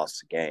double and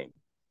lost the game,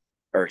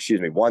 or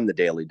excuse me, won the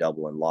daily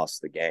double and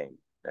lost the game.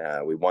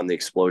 We won the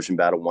explosion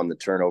battle, won the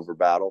turnover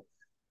battle.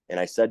 And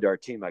I said to our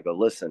team, I go,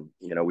 listen,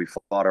 we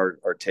fought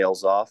our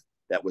tails off.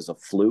 That was a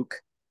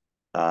fluke.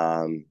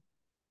 Um,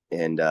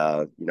 and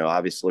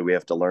obviously we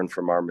have to learn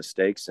from our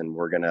mistakes, and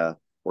we're gonna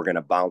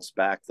bounce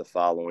back the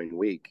following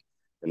week.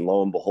 And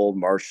lo and behold,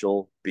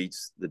 Marshall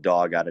beats the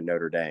dog out of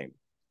Notre Dame.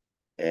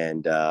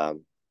 And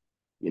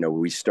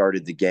we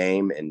started the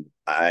game, and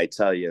I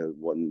tell you,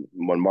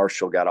 when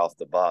Marshall got off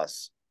the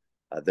bus,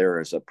 there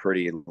is a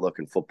pretty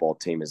looking football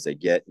team as they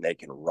get, and they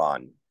can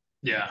run.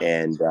 Yeah.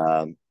 And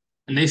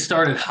And they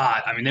started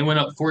hot. I mean, they went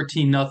up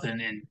 14-0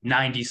 in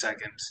 90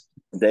 seconds.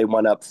 they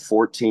went up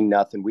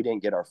 14-0. We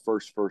didn't get our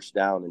first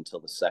down until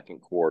the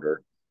second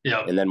quarter,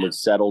 Yep. and then we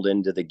settled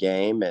into the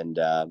game. And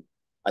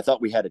I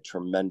thought we had a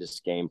tremendous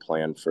game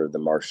plan for the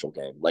Marshall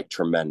game, like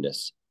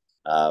tremendous.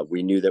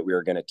 We knew that we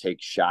were going to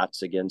take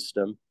shots against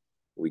them.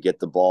 We get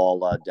the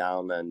ball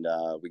down, and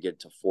we get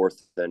to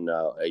fourth and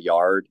a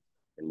yard,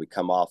 and we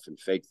come off and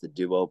fake the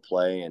duo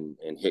play and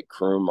hit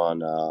Kroom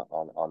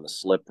on the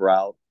slip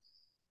route.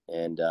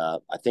 And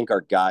I think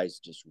our guys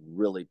just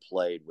really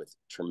played with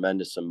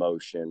tremendous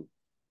emotion,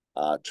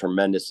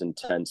 tremendous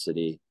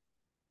intensity,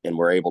 and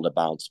we're able to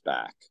bounce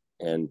back.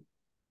 And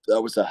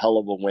that was a hell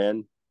of a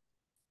win.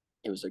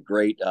 It was a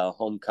great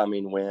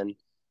homecoming win.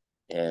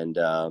 And,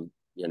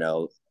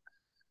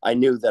 I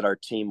knew that our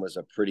team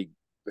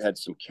had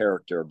some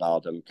character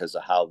about them because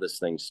of how this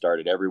thing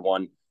started.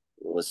 Everyone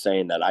was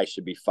saying that I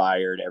should be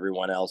fired.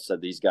 Everyone else said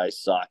these guys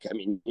suck. I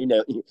mean,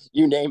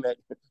 you name it.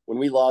 When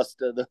we lost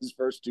those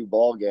first two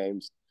ball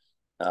games,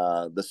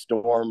 the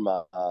storm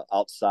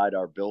outside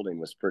our building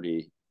was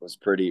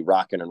pretty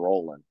rocking and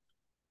rolling.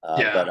 But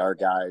Yeah. our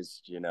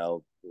guys,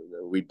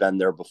 we'd been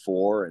there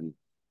before, and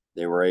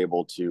they were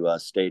able to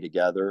stay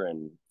together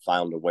and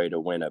found a way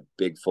to win a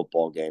big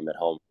football game at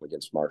home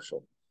against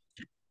Marshall.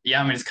 Yeah,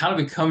 I mean, it's kind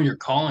of become your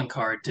calling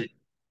card to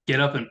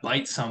get up and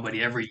bite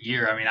somebody every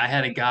year. I mean, I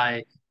had a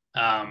guy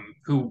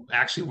who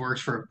actually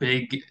works for a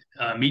big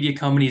media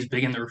company, is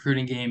big in the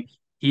recruiting game.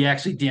 He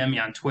actually DM'd me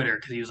on Twitter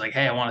because he was like,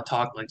 "Hey, I want to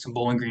talk like some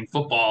Bowling Green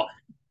football.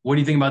 What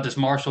do you think about this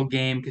Marshall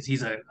game?" Because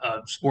he's a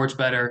sports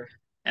better,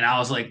 and I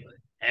was like,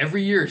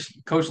 every year,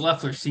 Coach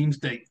Loeffler seems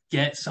to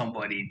get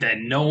somebody that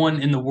no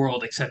one in the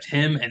world except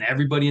him and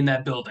everybody in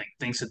that building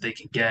thinks that they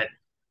can get.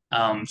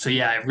 So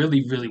yeah, it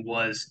really, really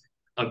was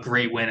a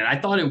great win. And I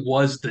thought it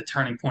was the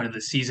turning point of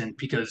the season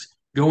because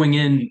going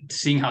in,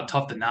 seeing how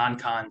tough the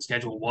non-con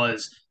schedule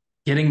was,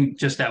 getting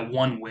just that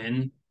one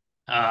win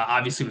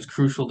obviously was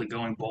crucial to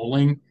going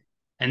bowling.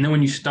 And then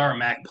when you start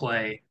MAC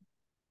play,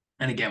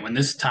 and again, when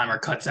this timer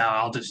cuts out,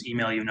 I'll just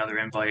email you another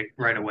invite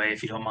right away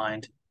if you don't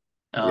mind.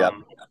 Yep.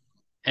 Um,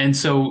 and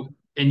so,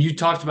 and you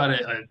talked about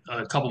it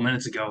a couple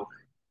minutes ago.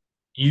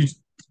 You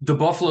the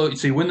Buffalo,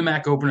 so you win the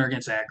MAC opener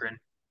against Akron,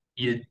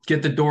 you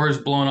get the doors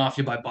blown off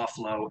you by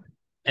Buffalo,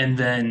 and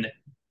then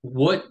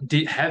what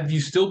did have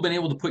you still been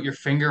able to put your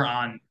finger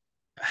on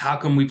how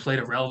come we played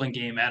a relevant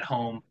game at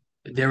home?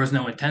 There was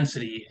no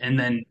intensity, and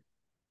then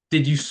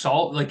did you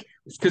solve like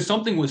because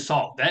something was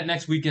solved that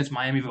next week against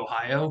Miami of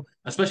Ohio,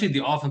 especially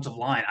the offensive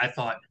line, I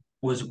thought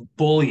was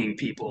bullying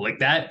people like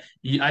that.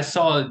 I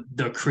saw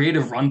the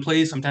creative run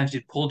plays. Sometimes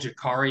you'd pull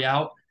Jakari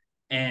out,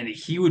 and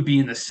he would be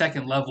in the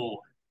second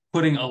level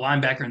putting a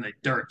linebacker in the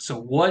dirt. So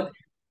what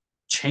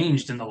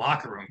changed in the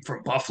locker room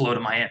from Buffalo to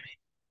Miami?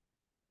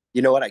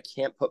 You know what? I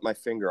can't put my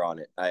finger on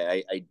it.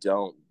 I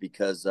don't,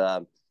 because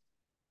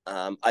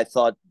I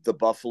thought the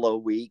Buffalo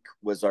week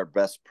was our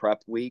best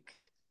prep week.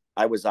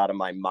 I was out of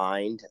my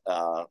mind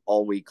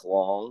all week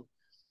long,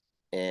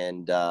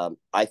 and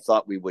I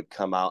thought we would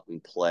come out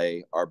and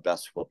play our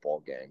best football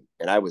game,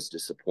 and I was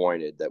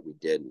disappointed that we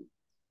didn't.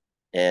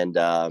 And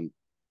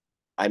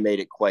I made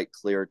it quite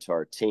clear to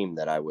our team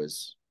that I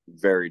was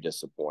very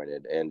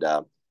disappointed. And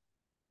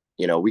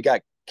we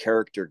got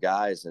character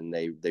guys, and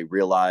they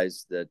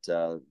realized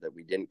that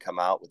we didn't come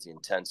out with the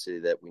intensity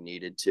that we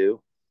needed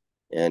to,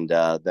 and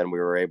then we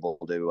were able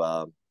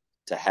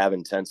to have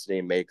intensity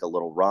and make a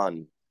little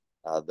run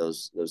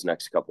those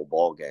next couple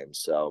ball games.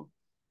 So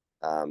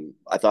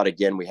I thought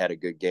again we had a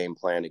good game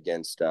plan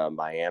against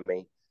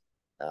Miami.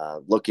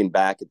 Looking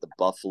back at the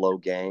Buffalo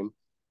game,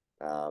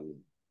 um,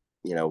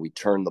 we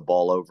turned the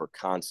ball over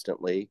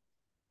constantly.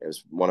 It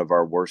was one of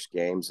our worst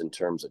games in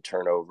terms of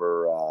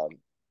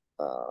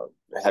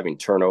having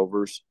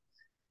turnovers,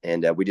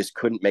 and we just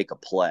couldn't make a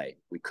play.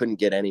 We couldn't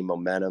get any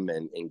momentum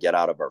and get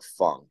out of our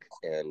funk,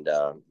 and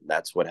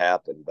that's what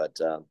happened. But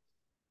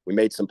we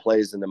made some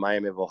plays in the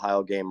Miami of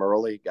Ohio game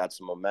early, got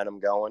some momentum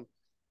going,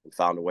 and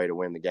found a way to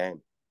win the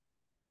game.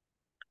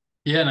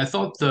 Yeah, and I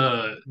thought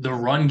the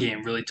run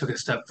game really took a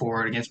step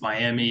forward against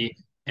Miami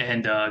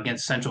and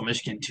against Central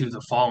Michigan too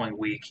the following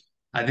week.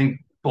 I think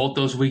both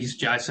those weeks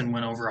Jackson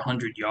went over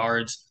 100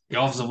 yards.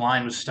 The offensive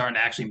line was starting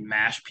to actually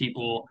mash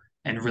people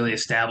and really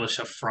establish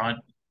a front.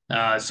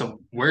 So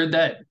where'd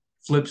that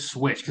flip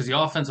switch? Because the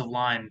offensive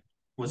line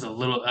was a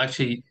little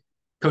actually.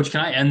 Coach,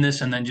 can I end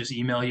this and then just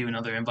email you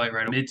another invite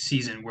right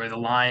mid-season where the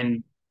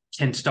line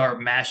can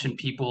start mashing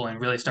people and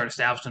really start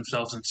establishing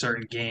themselves in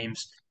certain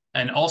games?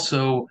 And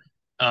also,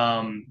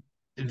 um,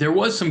 there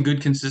was some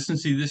good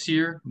consistency this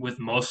year with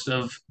most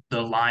of the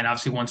line.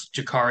 Obviously, once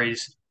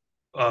Jakari's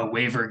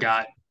waiver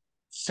got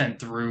sent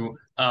through,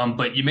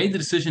 but you made the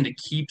decision to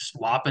keep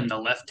swapping the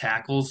left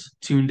tackles,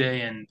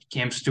 Tunde and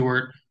Cam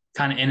Stewart,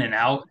 kind of in and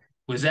out.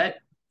 Was that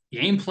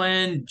game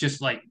plan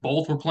just like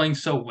both were playing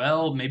so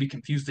well, maybe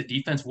confused the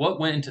defense? What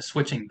went into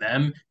switching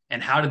them,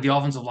 and how did the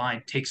offensive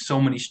line take so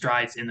many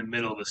strides in the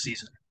middle of the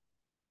season?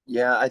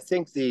 Yeah, I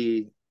think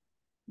the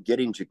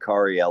getting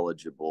Jakari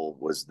eligible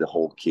was the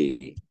whole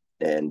key,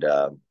 and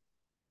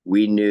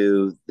we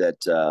knew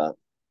that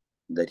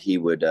he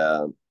would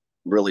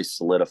really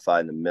solidify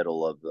in the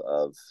middle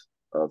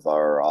of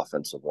our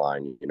offensive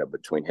line.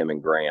 Between him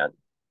and Grant,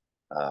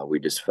 we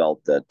just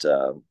felt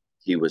that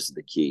he was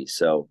the key.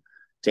 So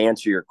to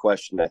answer your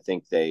question, I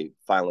think they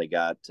finally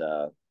got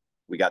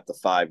we got the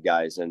five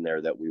guys in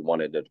there that we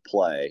wanted to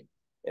play,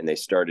 and they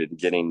started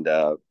getting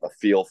a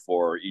feel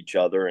for each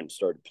other and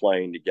started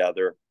playing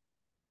together.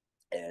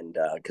 And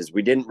because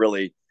we didn't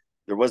really,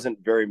 there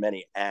wasn't very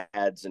many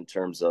ads in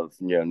terms of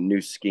new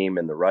scheme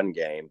in the run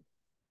game,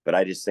 but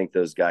I just think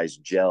those guys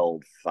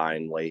gelled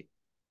finally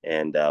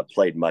and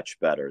played much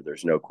better.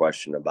 There's no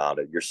question about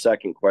it. Your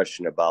second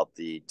question about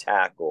the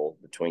tackle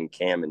between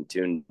Cam and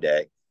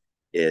Tunde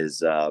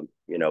is,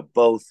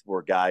 both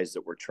were guys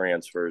that were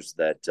transfers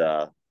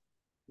that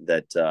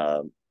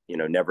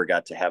never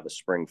got to have a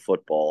spring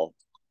football.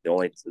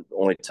 The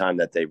only time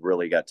that they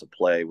really got to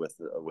play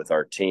with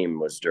our team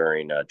was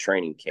during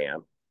training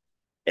camp,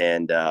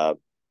 and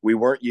we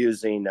weren't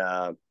using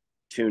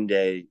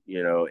Tunde,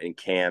 and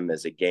Cam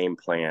as a game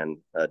plan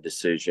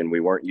decision.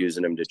 We weren't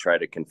using them to try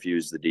to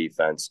confuse the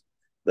defense.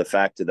 The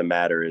fact of the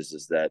matter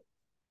is that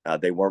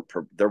they weren't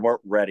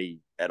ready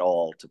at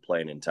all to play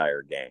an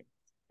entire game,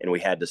 and we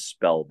had to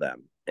spell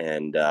them,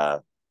 and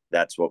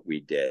that's what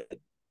we did.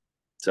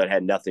 So it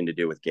had nothing to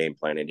do with game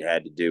planning. It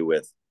had to do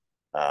with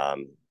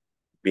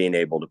being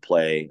able to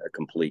play a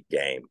complete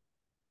game.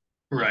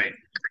 Right.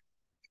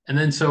 And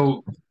then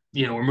so,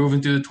 we're moving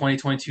through the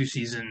 2022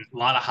 season, a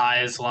lot of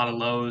highs, a lot of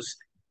lows.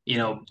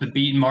 The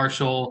beaten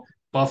Marshall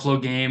Buffalo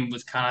game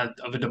was kind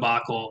of a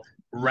debacle.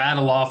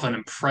 Rattle off an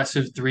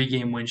impressive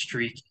 3-game win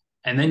streak,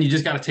 and then you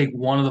just got to take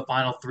one of the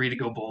final three to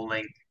go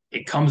bowling.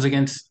 It comes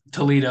against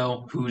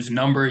Toledo, whose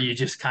number you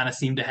just kind of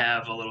seem to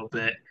have a little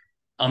bit,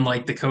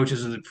 unlike the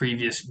coaches of the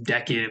previous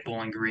decade at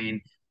Bowling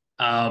Green.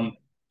 Um,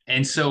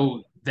 and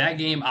so that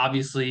game,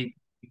 obviously,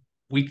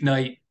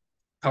 weeknight,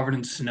 covered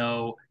in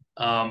snow.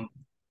 Um,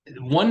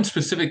 One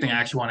specific thing I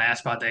actually want to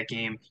ask about that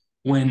game,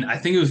 when I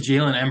think it was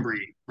Jalen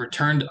Embry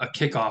returned a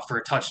kickoff for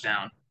a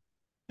touchdown.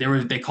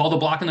 They called a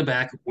block in the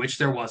back, which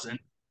there wasn't,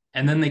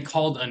 and then they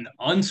called an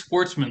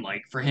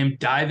unsportsmanlike for him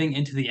diving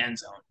into the end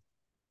zone.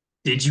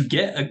 Did you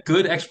get a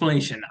good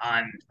explanation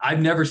on? I've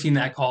never seen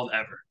that called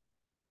ever.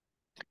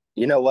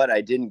 You know what?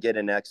 I didn't get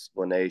an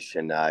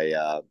explanation.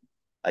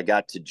 I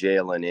got to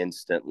Jalen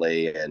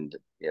instantly, and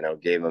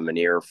gave him an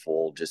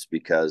earful just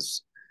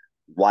because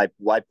why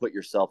put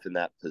yourself in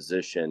that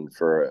position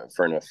for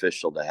an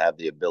official to have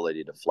the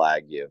ability to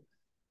flag you?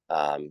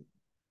 Um,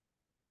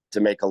 to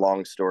make a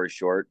long story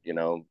short,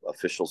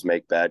 officials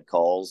make bad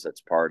calls.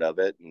 That's part of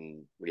it,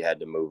 and we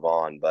had to move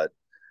on. But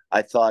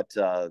I thought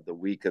the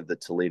week of the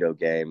Toledo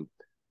game,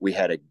 we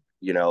had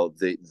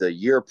the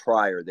year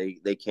prior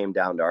they came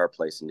down to our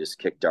place and just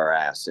kicked our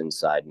ass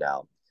inside and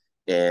out,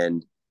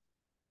 and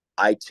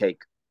I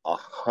take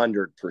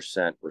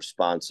 100%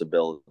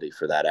 responsibility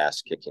for that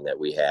ass kicking that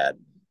we had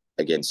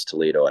against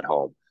Toledo at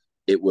home.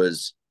 It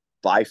was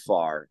by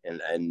far,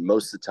 and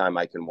most of the time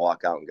I can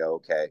walk out and go,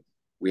 okay,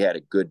 we had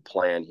a good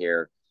plan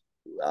here.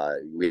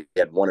 We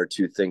had one or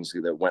two things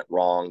that went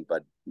wrong,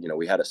 but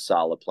we had a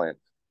solid plan.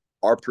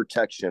 Our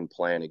protection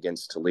plan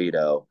against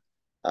Toledo,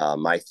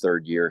 my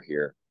third year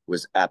here,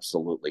 was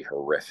absolutely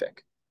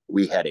horrific.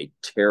 We had a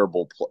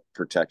terrible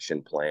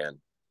protection plan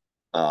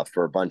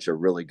for a bunch of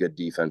really good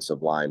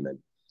defensive linemen.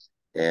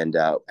 And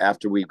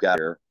after we got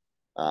here,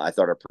 I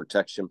thought our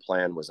protection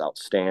plan was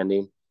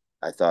outstanding.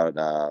 I thought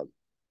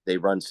they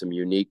run some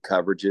unique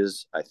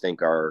coverages. I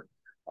think our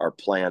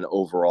plan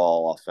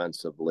overall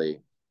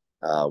offensively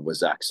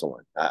was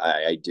excellent.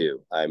 I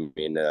do. I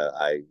mean,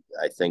 I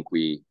think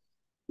we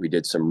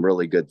did some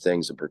really good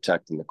things in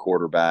protecting the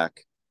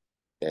quarterback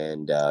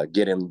and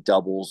getting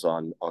doubles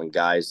on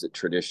guys that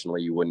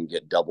traditionally you wouldn't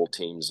get double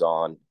teams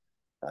on.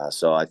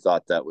 So I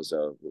thought that was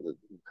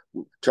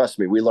trust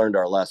me, we learned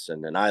our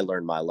lesson, and I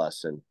learned my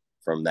lesson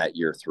from that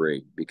year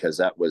 3, because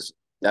that was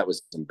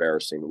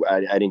embarrassing. I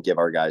didn't give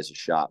our guys a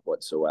shot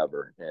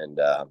whatsoever, and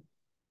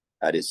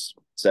I just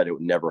said it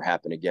would never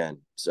happen again.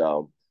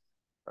 So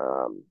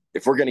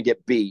if we're going to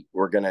get beat,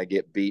 we're going to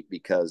get beat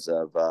because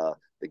of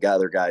the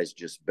other guy's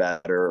just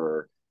better,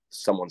 or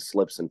someone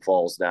slips and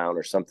falls down,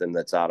 or something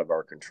that's out of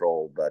our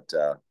control. But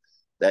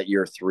that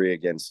year 3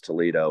 against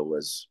Toledo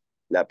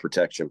that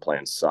protection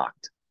plan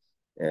sucked.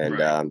 And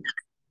Right.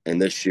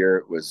 and this year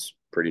it was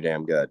pretty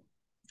damn good.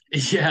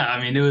 Yeah,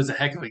 I mean, it was a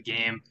heck of a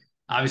game.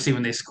 Obviously,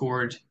 when they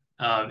scored,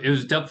 it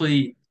was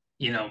definitely,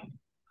 you know,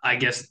 I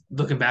guess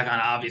looking back on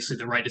it, obviously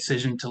the right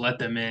decision to let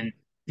them in.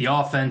 The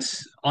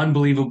offense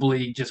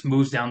unbelievably just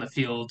moves down the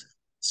field,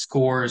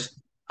 scores.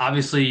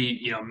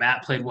 Obviously,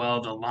 Matt played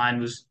well. The line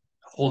was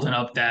holding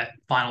up that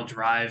final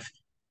drive.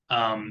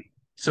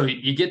 So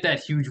you get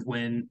that huge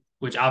win,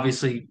 which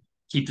obviously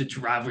keeps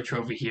the rivalry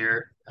trophy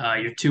here.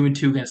 You're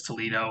 2-2 against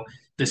Toledo.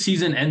 The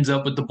season ends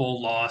up with the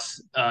bowl loss.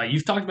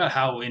 You've talked about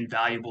how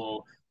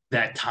invaluable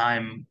that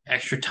time,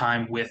 extra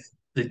time with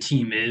the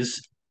team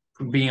is,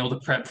 being able to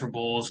prep for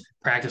bowls,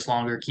 practice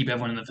longer, keep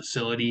everyone in the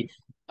facility.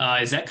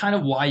 Is that kind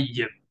of why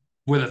you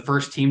were the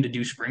first team to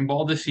do spring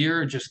ball this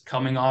year? Just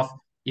coming off,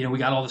 we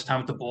got all this time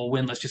with the bowl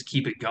win. Let's just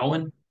keep it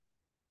going.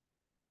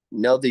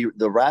 No, the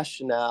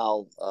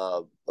rationale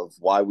of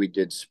why we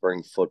did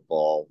spring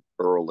football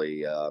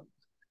early,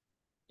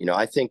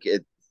 I think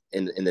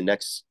in the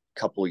next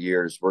couple of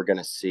years we're going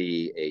to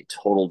see a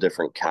total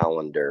different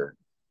calendar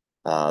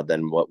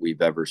than what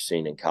we've ever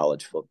seen in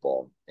college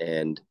football.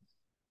 And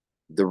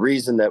the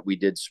reason that we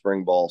did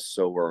spring ball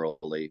so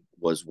early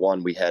was,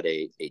 one, we had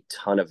a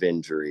ton of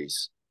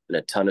injuries and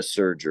a ton of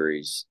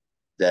surgeries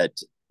that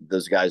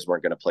those guys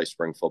weren't going to play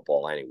spring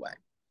football anyway.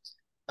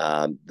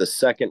 The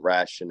second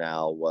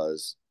rationale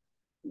was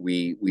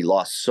we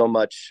lost so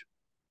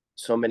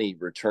many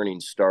returning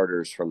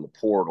starters from the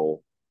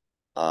portal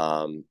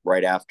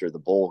right after the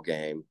bowl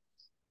game,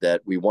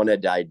 that we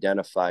wanted to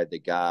identify the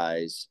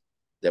guys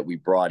that we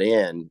brought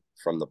in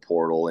from the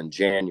portal in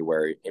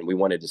January, and we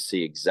wanted to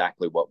see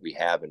exactly what we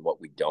have and what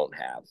we don't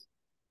have.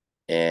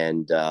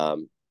 And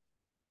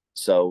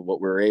so what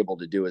we're able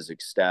to do is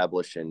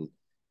establish and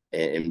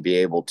be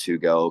able to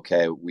go,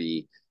 okay,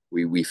 we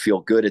feel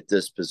good at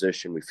this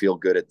position. We feel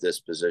good at this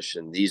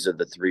position. These are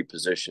the 3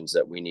 positions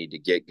that we need to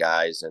get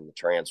guys in the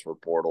transfer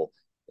portal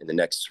in the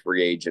next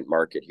free agent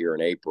market here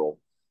in April.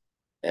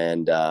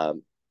 And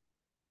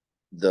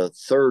the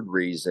third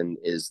reason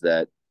is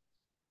that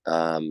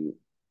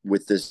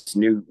with this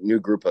new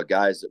group of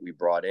guys that we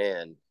brought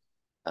in,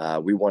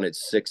 we wanted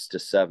 6 to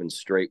 7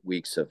 straight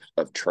weeks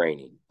of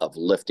training, of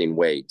lifting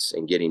weights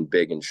and getting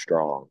big and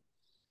strong.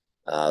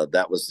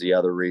 That was the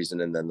other reason.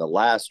 And then the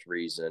last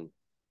reason,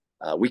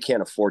 we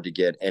can't afford to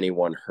get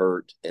anyone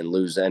hurt and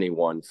lose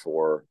anyone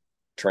for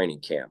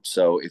training camp.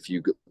 So if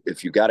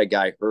you got a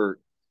guy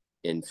hurt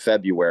in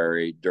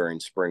February during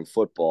spring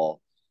football,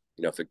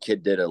 if a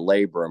kid did a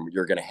labrum,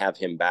 you're going to have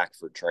him back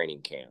for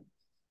training camp.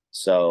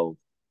 So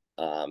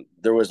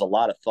there was a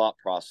lot of thought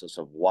process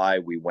of why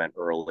we went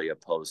early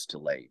opposed to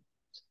late.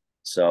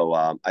 So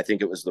I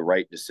think it was the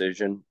right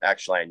decision.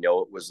 Actually, I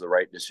know it was the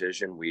right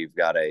decision. We've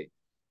got a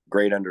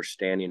great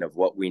understanding of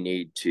what we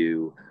need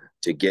to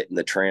get in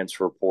the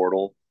transfer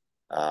portal.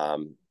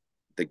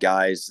 The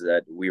guys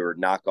that we were,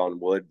 knock on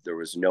wood, there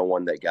was no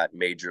one that got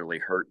majorly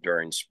hurt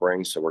during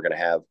spring. So we're going to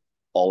have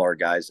all our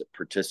guys that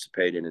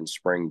participated in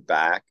spring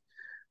back.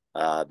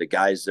 The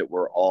guys that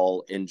were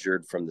all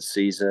injured from the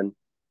season,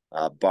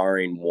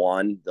 barring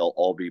one, they'll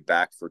all be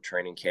back for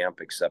training camp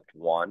except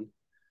one.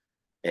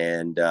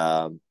 And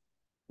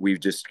we've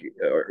just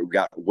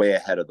got way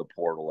ahead of the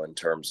portal in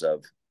terms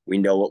of, we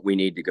know what we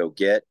need to go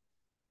get.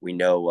 We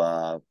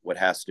know what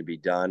has to be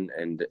done,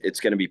 and it's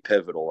going to be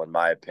pivotal, in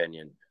my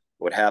opinion.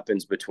 What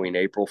happens between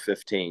April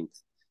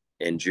 15th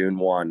and June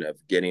 1 of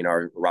getting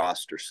our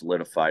roster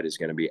solidified is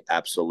going to be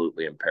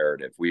absolutely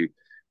imperative.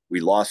 We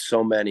lost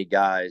so many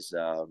guys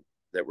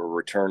that were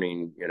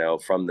returning,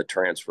 from the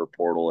transfer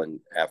portal and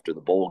after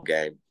the bowl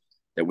game,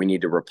 that we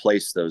need to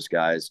replace those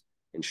guys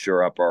and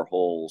shore up our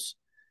holes.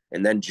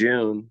 And then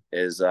June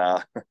is,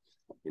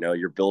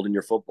 you're building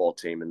your football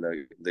team. And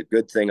the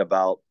good thing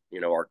about,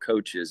 our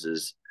coaches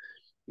is,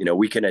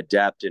 we can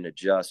adapt and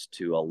adjust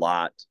to a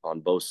lot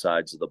on both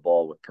sides of the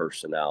ball with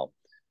personnel.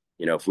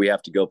 If we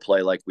have to go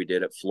play like we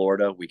did at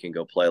Florida, we can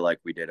go play like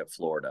we did at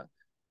Florida.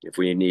 If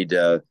we need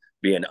to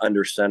be an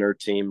under center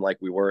team like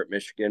we were at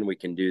Michigan, we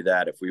can do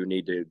that. If we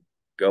need to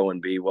go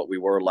and be what we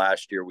were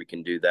last year, we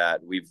can do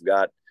that. We've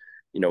got,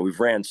 we've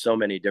ran so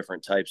many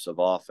different types of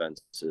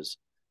offenses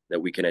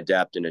that we can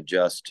adapt and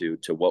adjust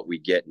to what we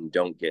get and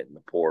don't get in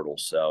the portal.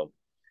 So,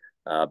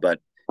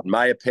 but in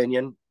my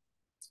opinion,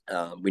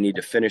 we need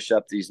to finish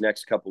up these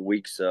next couple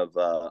weeks of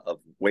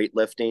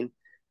weightlifting,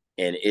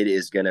 and it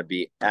is going to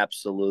be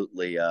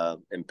absolutely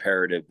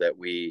imperative that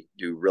we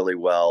do really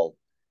well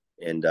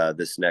in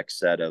this next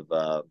set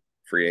of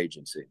free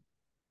agency.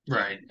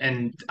 Right.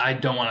 And I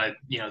don't want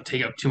to,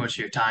 take up too much of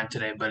your time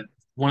today, but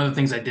one of the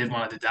things I did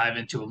want to dive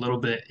into a little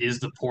bit is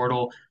the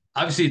portal.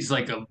 Obviously, it's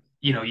like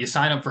you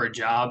sign up for a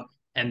job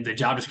and the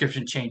job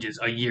description changes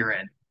a year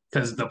in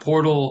because the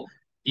portal,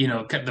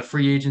 the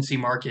free agency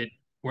market,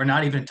 we're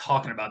not even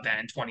talking about that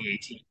in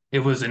 2018. It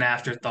was an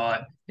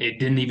afterthought. It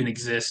didn't even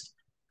exist.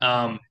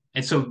 And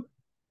so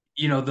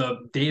the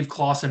Dave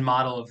Clawson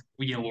model of,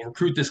 we'll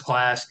recruit this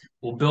class,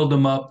 we'll build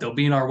them up, they'll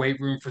be in our weight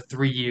room for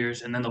 3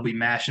 years, and then they'll be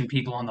mashing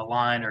people on the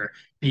line or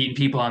beating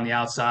people on the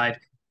outside.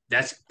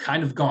 That's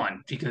kind of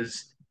gone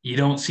because you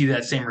don't see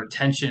that same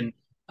retention.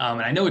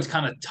 And I know it's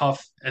kind of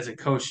tough as a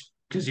coach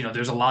because,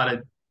 there's a lot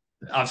of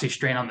obviously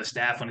strain on the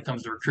staff when it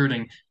comes to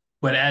recruiting.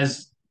 But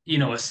as,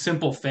 a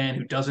simple fan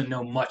who doesn't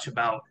know much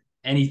about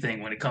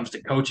anything when it comes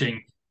to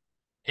coaching,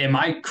 am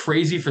I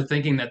crazy for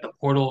thinking that the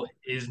portal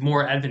is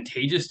more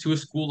advantageous to a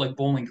school like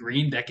Bowling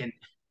Green that can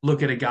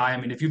look at a guy? I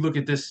mean, if you look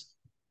at this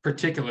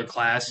particular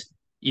class,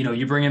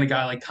 you bring in a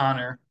guy like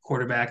Connor,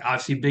 quarterback,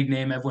 obviously big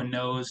name, everyone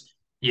knows,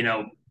 you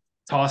know,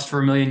 tossed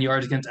for 1,000,000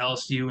 yards against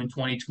LSU in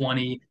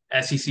 2020,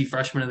 SEC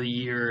Freshman of the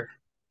Year.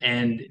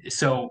 And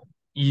so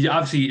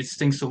obviously it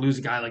stinks to lose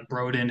a guy like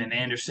Broden and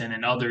Anderson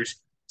and others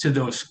to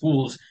those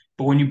schools.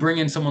 But when you bring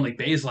in someone like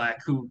Bazelak,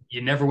 who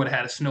you never would have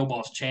had a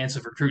snowball's chance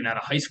of recruiting out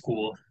of high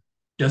school,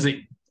 does it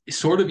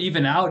sort of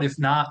even out? If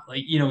not, like,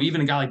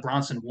 even a guy like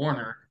Bronson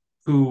Warner,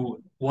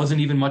 who wasn't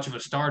even much of a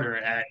starter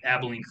at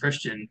Abilene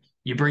Christian,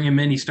 you bring him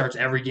in, he starts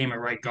every game at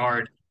right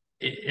guard.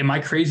 Am I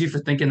crazy for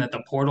thinking that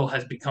the portal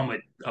has become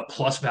a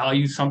plus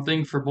value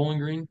something for Bowling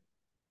Green?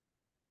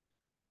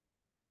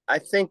 I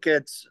think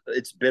it's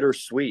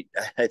bittersweet.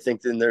 I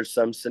think then there's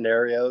some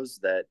scenarios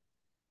that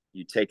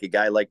you take a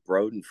guy like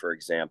Broden, for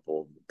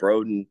example.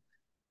 Broden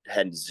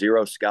had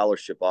zero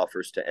scholarship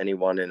offers to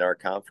anyone in our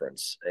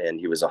conference, and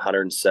he was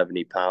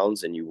 170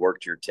 pounds, and you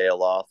worked your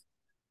tail off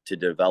to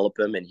develop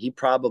him, and he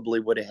probably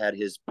would have had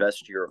his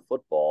best year of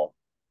football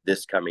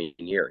this coming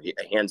year.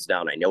 Hands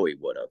down, I know he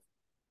would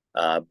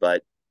have.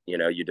 But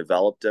you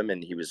developed him,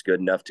 and he was good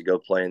enough to go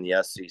play in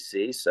the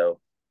SEC. So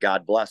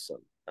God bless him.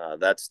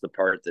 That's the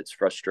part that's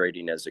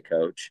frustrating as a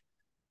coach.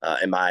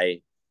 Am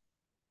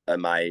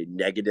I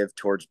negative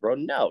towards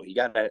Broden? No, he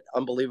got an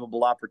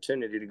unbelievable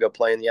opportunity to go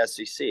play in the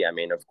SEC. I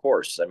mean, of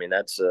course. I mean,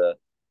 that's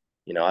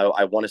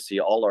I want to see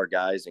all our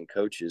guys and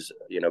coaches,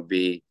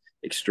 be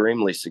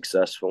extremely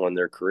successful in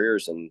their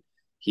careers, and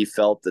he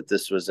felt that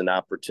this was an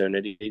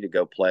opportunity to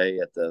go play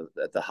at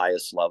the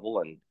highest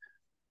level,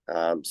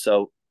 and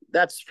so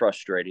that's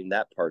frustrating.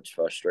 That part's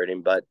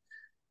frustrating, but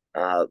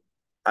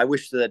I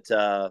wish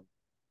that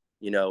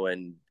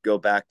and go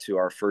back to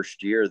our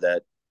first year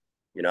that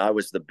I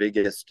was the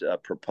biggest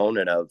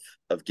proponent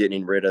of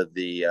getting rid of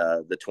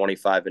the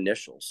 25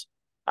 initials.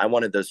 I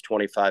wanted those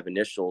 25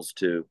 initials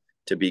to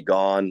be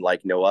gone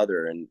like no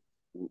other. And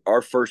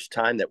our first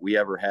time that we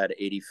ever had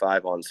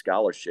 85 on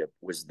scholarship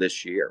was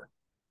this year,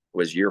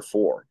 was year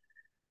 4.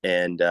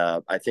 And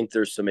I think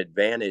there's some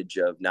advantage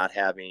of not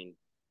having,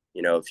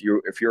 if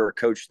you're a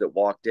coach that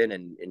walked in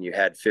and you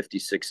had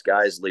 56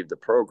 guys leave the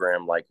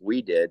program like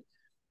we did,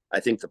 I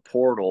think the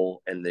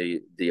portal and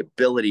the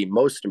ability,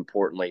 most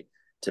importantly,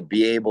 to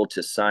be able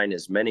to sign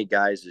as many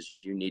guys as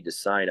you need to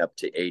sign up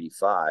to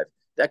 85,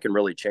 that can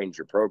really change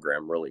your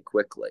program really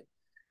quickly.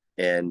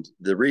 And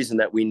the reason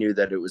that we knew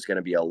that it was going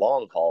to be a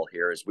long haul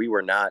here is we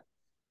were not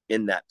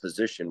in that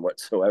position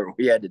whatsoever.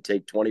 We had to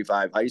take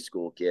 25 high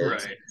school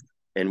kids, Right.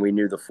 and we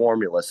knew the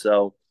formula.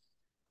 So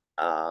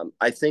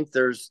I think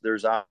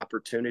there's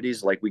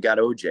opportunities like we got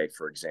OJ,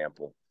 for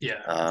example.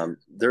 Yeah.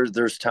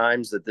 There's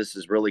times that this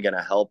is really going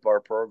to help our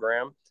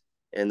program,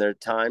 and there are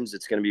times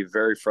it's going to be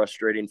very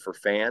frustrating for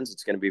fans.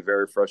 It's going to be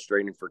very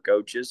frustrating for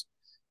coaches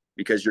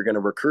because you're going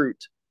to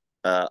recruit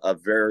a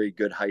very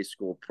good high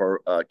school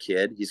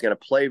kid. He's going to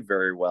play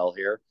very well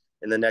here,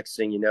 and the next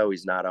thing you know,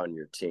 he's not on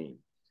your team.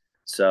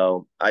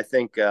 So I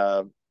think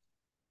that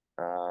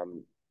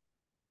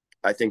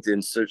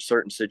in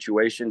certain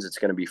situations, it's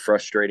going to be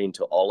frustrating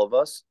to all of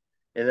us.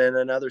 And then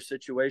in other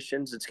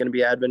situations, it's going to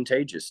be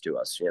advantageous to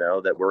us,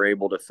 that we're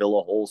able to fill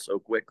a hole so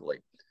quickly.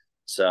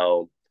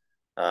 So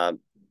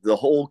the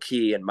whole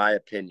key, in my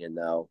opinion,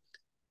 though,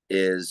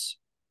 is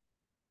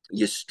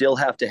you still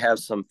have to have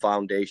some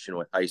foundation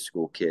with high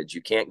school kids.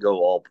 You can't go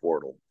all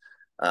portal.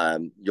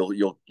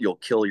 You'll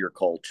kill your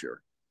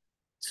culture.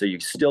 So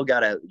you still got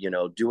to,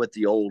 do it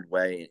the old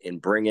way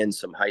and bring in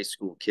some high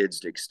school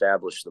kids to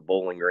establish the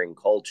Bowling Green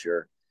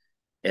culture.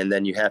 And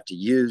then you have to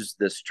use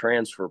this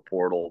transfer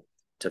portal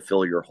to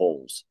fill your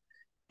holes.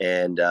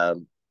 And,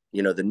 the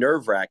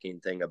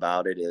nerve-wracking thing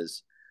about it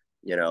is,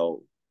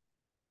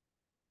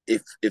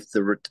 if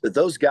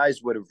those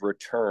guys would have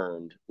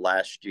returned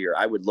last year,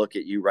 I would look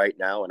at you right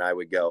now and I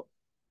would go,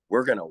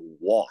 we're going to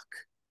walk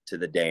to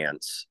the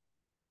dance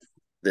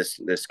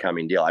this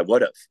coming deal. I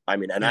would have. I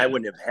mean, and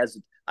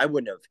Yeah. I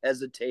wouldn't have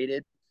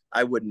hesitated.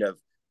 I wouldn't have,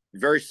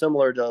 very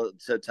similar to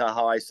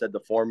how I said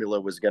the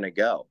formula was going to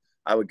go.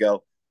 I would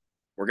go,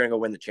 we're going to go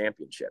win the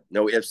championship.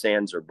 No ifs,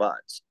 ands, or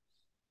buts.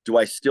 Do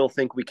I still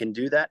think we can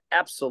do that?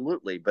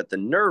 Absolutely. But the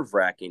nerve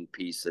wracking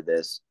piece of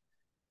this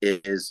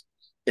is,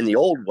 in the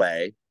old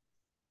way,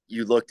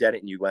 you looked at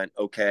it and you went,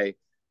 okay,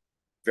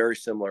 very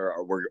similar.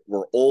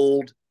 We're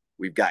old.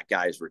 We've got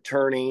guys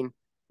returning.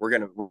 We're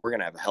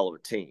gonna have a hell of a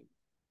team.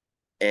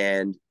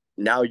 And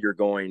now you're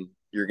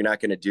not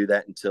going to do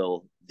that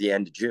until the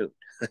end of June,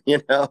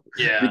 you know,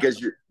 Yeah. because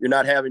you're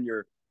not having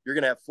you're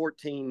going to have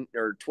 14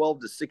 or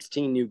 12 to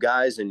 16 new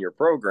guys in your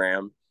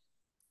program,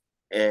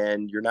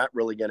 and you're not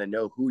really going to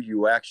know who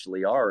you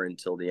actually are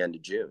until the end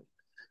of June.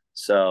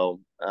 So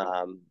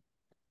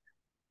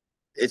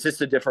it's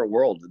just a different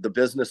world. The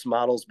business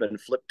model's been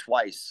flipped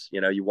twice.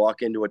 You know, you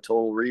walk into a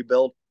total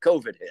rebuild,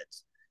 COVID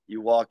hits.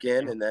 You walk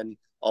in, and then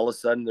all of a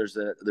sudden there's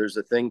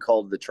a thing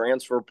called the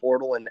transfer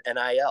portal and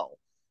NIL.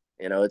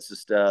 You know, it's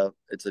just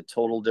it's a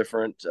total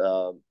different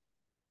uh,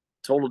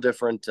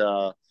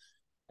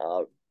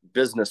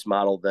 business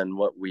model than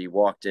what we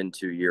walked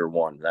into year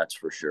one. That's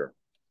for sure.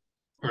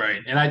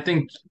 Right. And I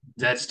think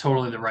that's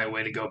totally the right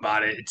way to go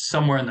about it. It's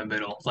somewhere in the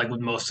middle, like with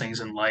most things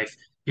in life.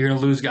 You're going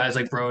to lose guys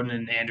like Broden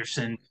and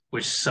Anderson,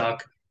 which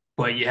suck,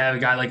 but you have a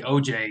guy like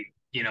OJ,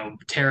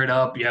 tear it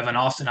up. You have an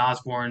Austin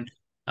Osborne.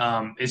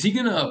 Is he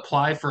going to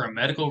apply for a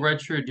medical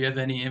redshirt? Do you have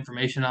any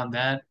information on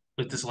that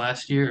with this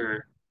last year?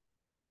 Or?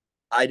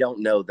 I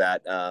don't know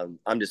that.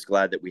 I'm just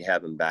glad that we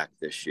have him back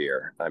this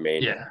year. I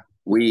mean, Yeah.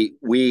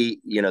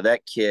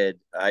 that kid.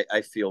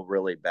 I feel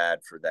really bad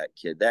for that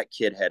kid. That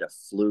kid had a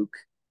fluke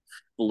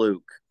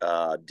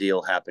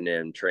deal happen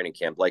in training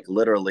camp. Like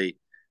literally,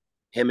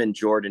 him and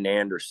Jordan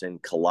Anderson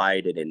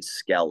collided in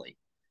Skelly,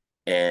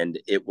 and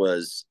it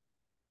was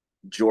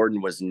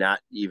Jordan was not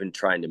even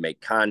trying to make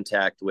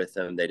contact with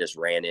him. They just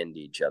ran into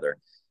each other.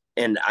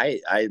 And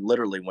I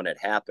literally, when it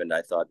happened,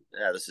 I thought,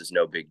 this is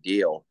no big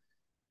deal.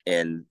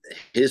 And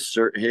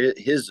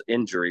his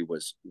injury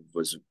was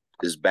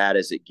as bad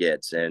as it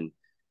gets. And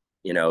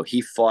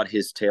he fought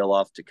his tail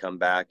off to come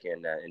back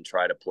and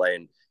try to play.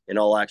 And in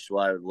all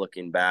actuality,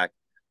 looking back,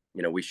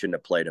 we shouldn't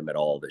have played him at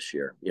all this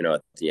year.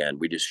 At the end,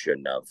 we just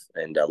shouldn't have,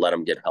 and let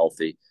him get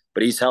healthy.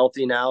 But he's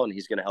healthy now, and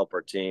he's going to help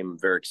our team. I'm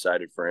very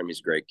excited for him. He's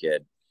a great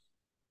kid.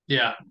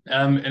 Yeah.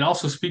 And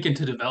also speaking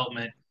to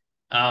development,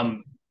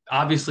 um,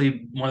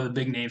 obviously one of the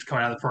big names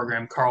coming out of the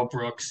program, Carl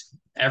Brooks,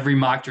 every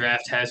mock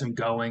draft has him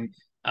going.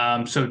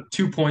 So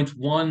 2 points.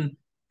 One,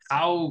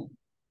 how,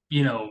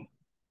 you know,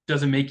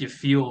 does it make you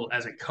feel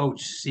as a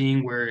coach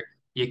seeing where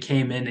you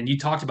came in and you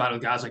talked about it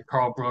with guys like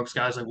Carl Brooks,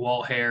 guys like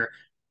Walt Hare,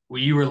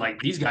 where you were like,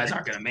 these guys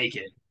aren't going to make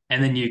it.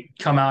 And then you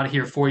come out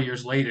here 4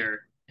 years later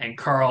and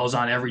Carl is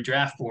on every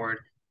draft board.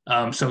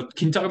 So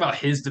can you talk about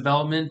his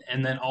development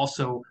and then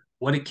also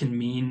what it can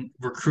mean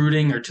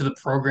recruiting or to the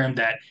program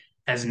that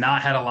has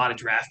not had a lot of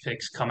draft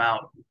picks come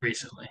out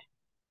recently?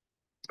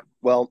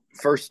 Well,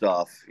 first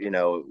off,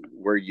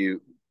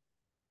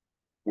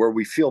 where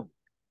we feel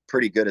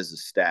pretty good as a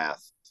staff.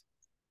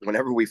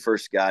 Whenever we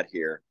first got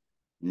here,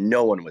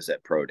 no one was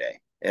at pro day,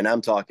 and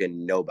I'm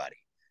talking nobody.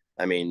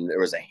 I mean, there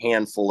was a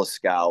handful of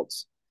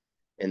scouts,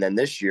 and then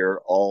this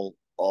year,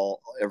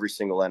 every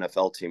single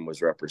NFL team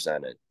was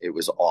represented. It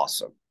was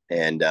awesome,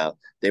 and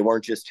they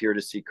weren't just here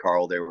to see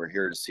Carl; they were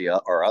here to see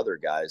our other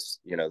guys,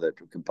 that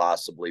could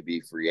possibly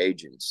be free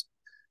agents.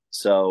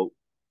 So,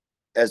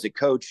 as a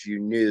coach, you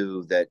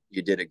knew that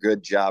you did a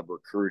good job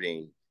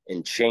recruiting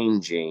and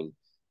changing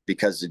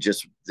because of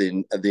just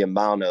the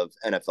amount of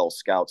NFL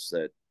scouts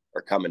that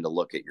are coming to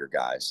look at your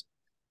guys.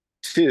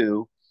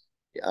 Two,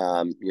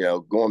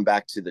 going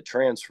back to the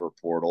transfer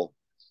portal,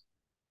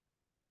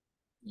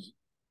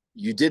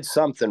 you did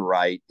something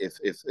right if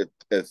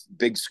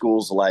big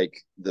schools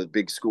like the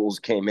big schools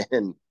came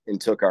in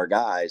and took our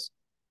guys.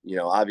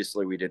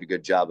 Obviously we did a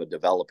good job of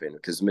developing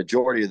because the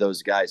majority of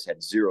those guys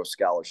had zero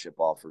scholarship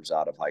offers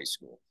out of high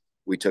school.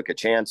 We took a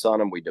chance on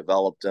them, we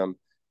developed them,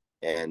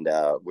 and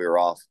we were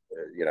off.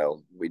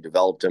 We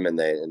developed them, and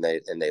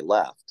they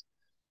left.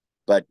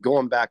 But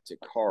going back to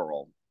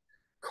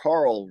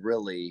Carl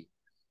really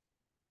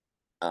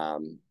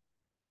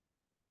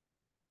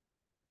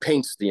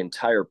paints the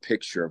entire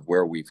picture of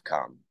where we've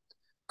come.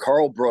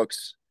 Carl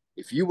Brooks,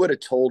 if you would have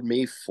told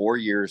me 4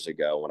 years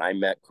ago when I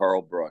met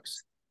Carl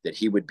Brooks that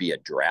he would be a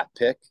draft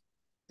pick,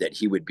 that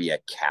he would be a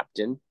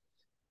captain,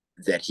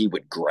 that he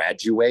would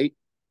graduate,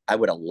 I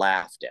would have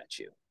laughed at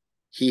you.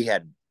 He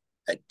had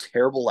a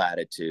terrible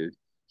attitude.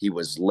 He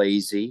was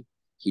lazy.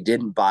 He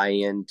didn't buy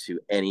into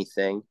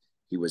anything.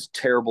 He was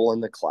terrible in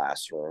the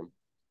classroom.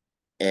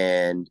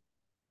 And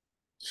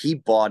he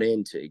bought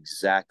into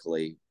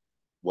exactly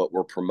what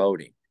we're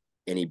promoting.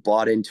 And he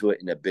bought into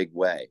it in a big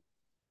way.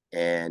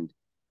 And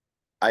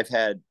I've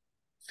had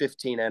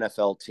 15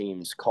 NFL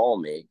teams call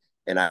me,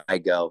 and I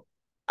go,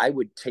 I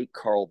would take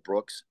Carl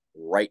Brooks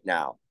right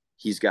now.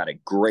 He's got a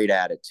great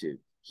attitude.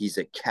 He's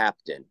a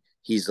captain.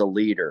 He's a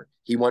leader.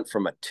 He went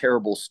from a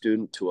terrible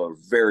student to a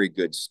very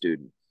good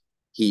student.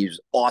 He's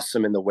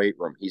awesome in the weight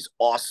room. He's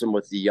awesome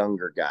with the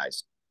younger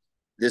guys.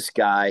 this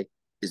guy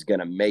is going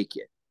to make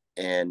it.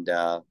 And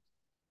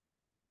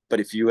but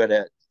if you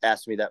had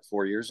asked me that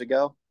 4 years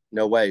ago,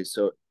 no way.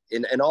 So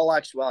in all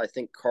actuality, I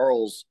think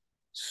Carl's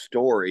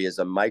story is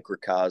a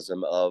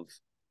microcosm of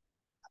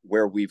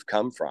where we've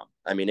come from.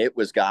 I mean, it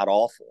was god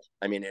awful.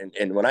 I mean,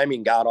 and when I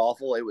mean god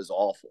awful, it was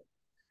awful.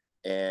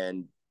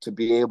 And to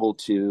be able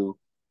to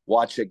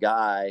watch a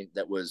guy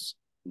that was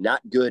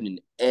not good in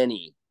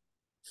any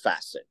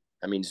facet,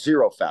 I mean,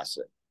 zero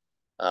facet,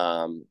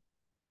 um,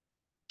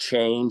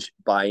 change,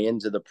 buy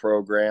into the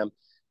program,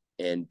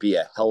 and be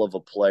a hell of a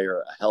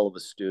player, a hell of a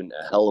student,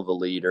 a hell of a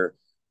leader,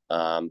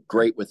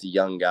 great with the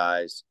young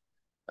guys.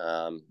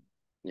 Um,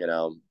 you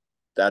know,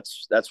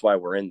 that's why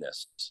we're in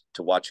this,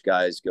 to watch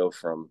guys go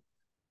from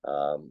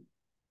um,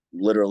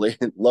 literally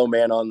low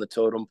man on the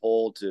totem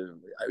pole to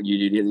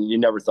you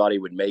never thought he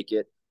would make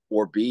it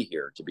or be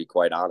here, to be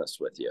quite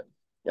honest with you.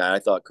 Yeah, I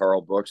thought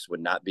Carl Brooks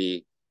would not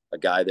be a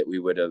guy that we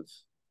would have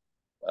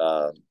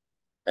uh,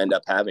 end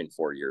up having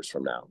 4 years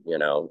from now,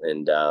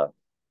 and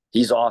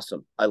he's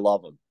awesome. I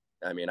love him.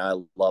 I mean, I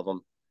love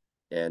him.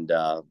 And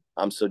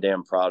I'm so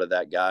damn proud of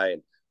that guy.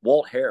 And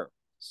Walt Hare,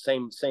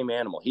 same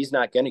animal. He's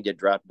not going to get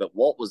drafted, but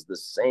Walt was the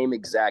same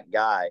exact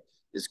guy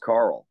as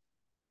Carl.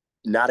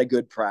 Not a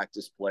good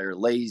practice player,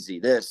 lazy,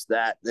 this,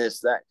 that.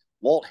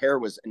 Walt Hare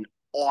was an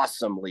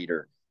awesome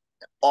leader,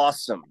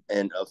 awesome,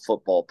 and a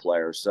football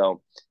player.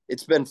 So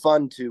it's been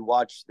fun to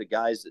watch the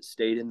guys that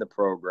stayed in the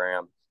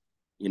program,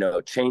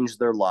 change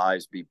their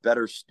lives, be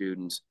better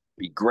students,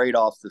 be great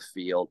off the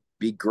field,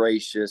 be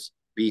gracious,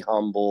 be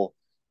humble,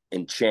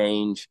 and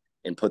change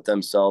and put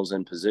themselves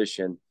in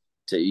position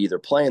to either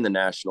play in the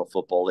National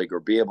Football League or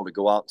be able to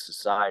go out in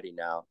society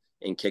now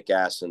and kick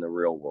ass in the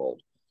real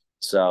world.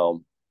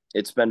 So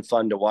it's been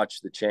fun to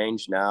watch the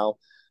change. Now,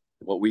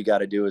 what we got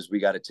to do is we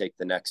got to take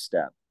the next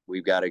step.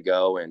 We've got to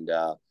go and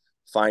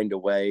find a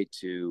way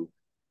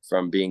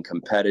from being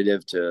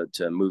competitive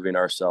to moving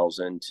ourselves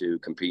into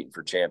competing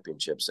for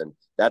championships. And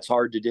that's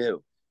hard to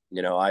do.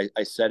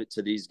 I said it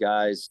to these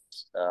guys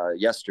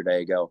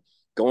yesterday ago,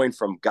 going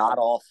from god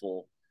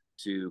awful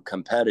to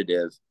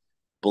competitive,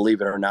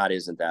 believe it or not,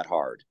 isn't that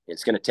hard.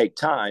 It's going to take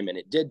time, and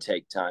it did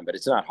take time, but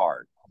it's not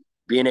hard.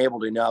 Being able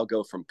to now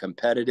go from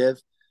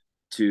competitive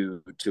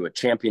to a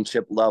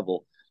championship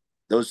level,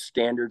 those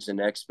standards and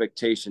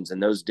expectations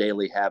and those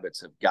daily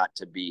habits have got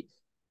to be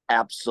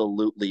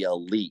absolutely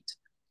elite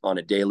on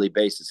a daily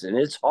basis. And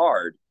it's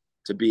hard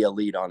to be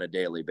elite on a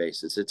daily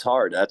basis. It's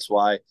hard. That's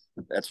why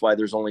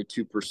there's only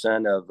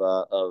 2% of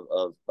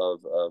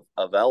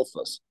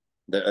alphas.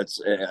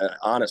 That's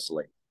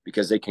honestly,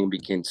 because they can be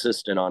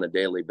consistent on a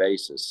daily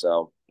basis.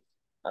 So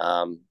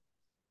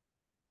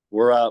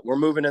we're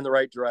moving in the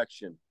right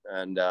direction,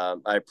 and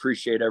I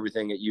appreciate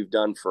everything that you've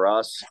done for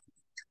us,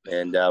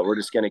 and we're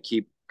just going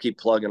to keep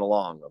plugging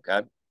along.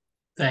 Okay.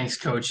 Thanks,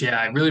 Coach. Yeah,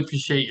 I really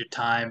appreciate your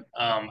time.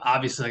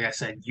 Obviously, like I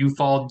said, you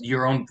followed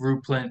your own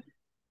blueprint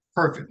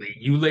perfectly.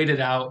 You laid it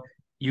out.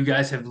 You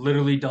guys have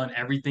literally done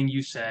everything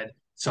you said.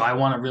 So I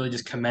want to really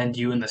just commend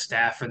you and the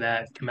staff for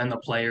that, commend the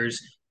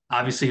players.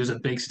 Obviously, it was a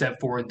big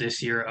step forward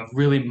this year, a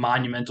really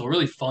monumental,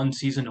 really fun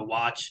season to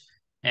watch.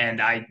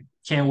 And I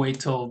can't wait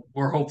till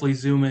we're hopefully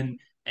zooming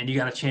and you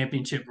got a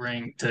championship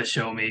ring to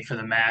show me for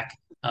the MAC.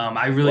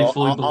 I really Well,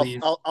 fully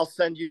believe I'll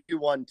send you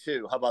one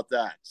too. How about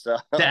that? So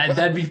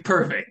that'd be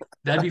perfect.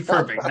 That'd be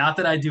perfect. Not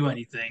that I do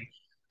anything.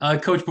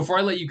 Coach, before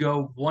I let you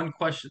go,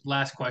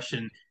 last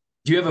question.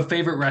 Do you have a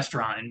favorite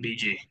restaurant in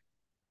BG?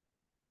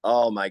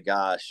 oh my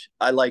gosh,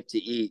 I like to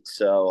eat.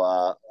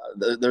 So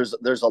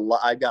there's a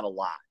lot. I got a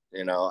lot.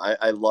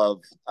 I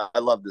love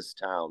this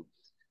town,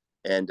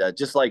 and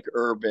just like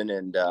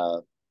Urban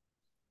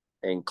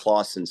and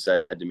Clausen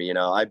said to me,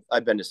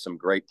 I've been to some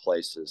great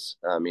places.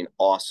 I mean,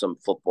 awesome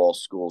football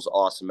schools,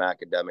 awesome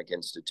academic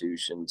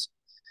institutions,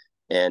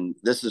 and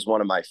this is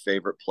one of my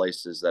favorite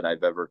places that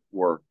I've ever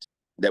worked.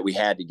 That we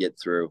had to get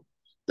through.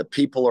 The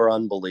people are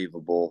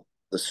unbelievable.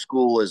 The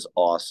school is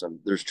awesome.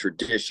 There's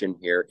tradition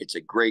here. It's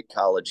a great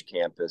college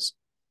campus.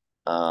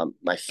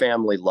 My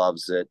family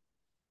loves it.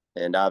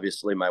 And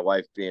obviously, my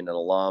wife being an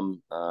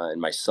alum and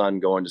my son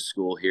going to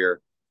school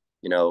here,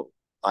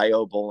 I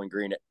owe Bowling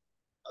Green.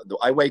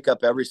 I wake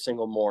up every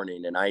single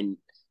morning and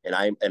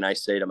I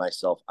say to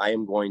myself, I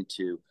am going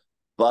to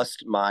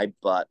bust my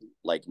butt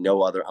like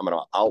no other. I'm going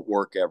to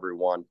outwork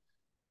everyone.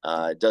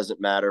 It doesn't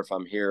matter if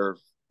I'm here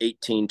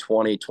 18,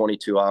 20,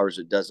 22 hours.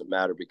 It doesn't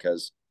matter,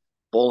 because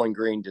Bowling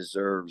Green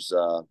deserves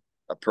a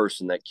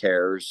person that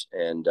cares.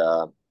 And,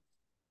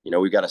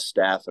 we've got a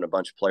staff and a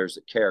bunch of players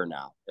that care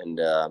now. And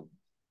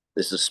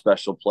this is a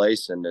special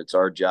place, and it's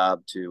our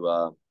job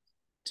to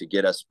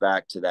get us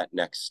back to that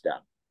next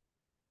step.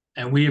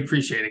 And we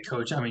appreciate it,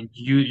 Coach. I mean,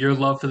 your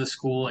love for the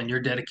school and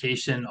your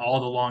dedication, all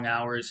the long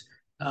hours.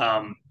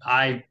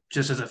 I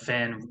just as a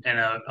fan and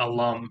a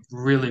alum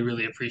really,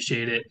 really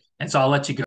appreciate it. And so I'll let you go.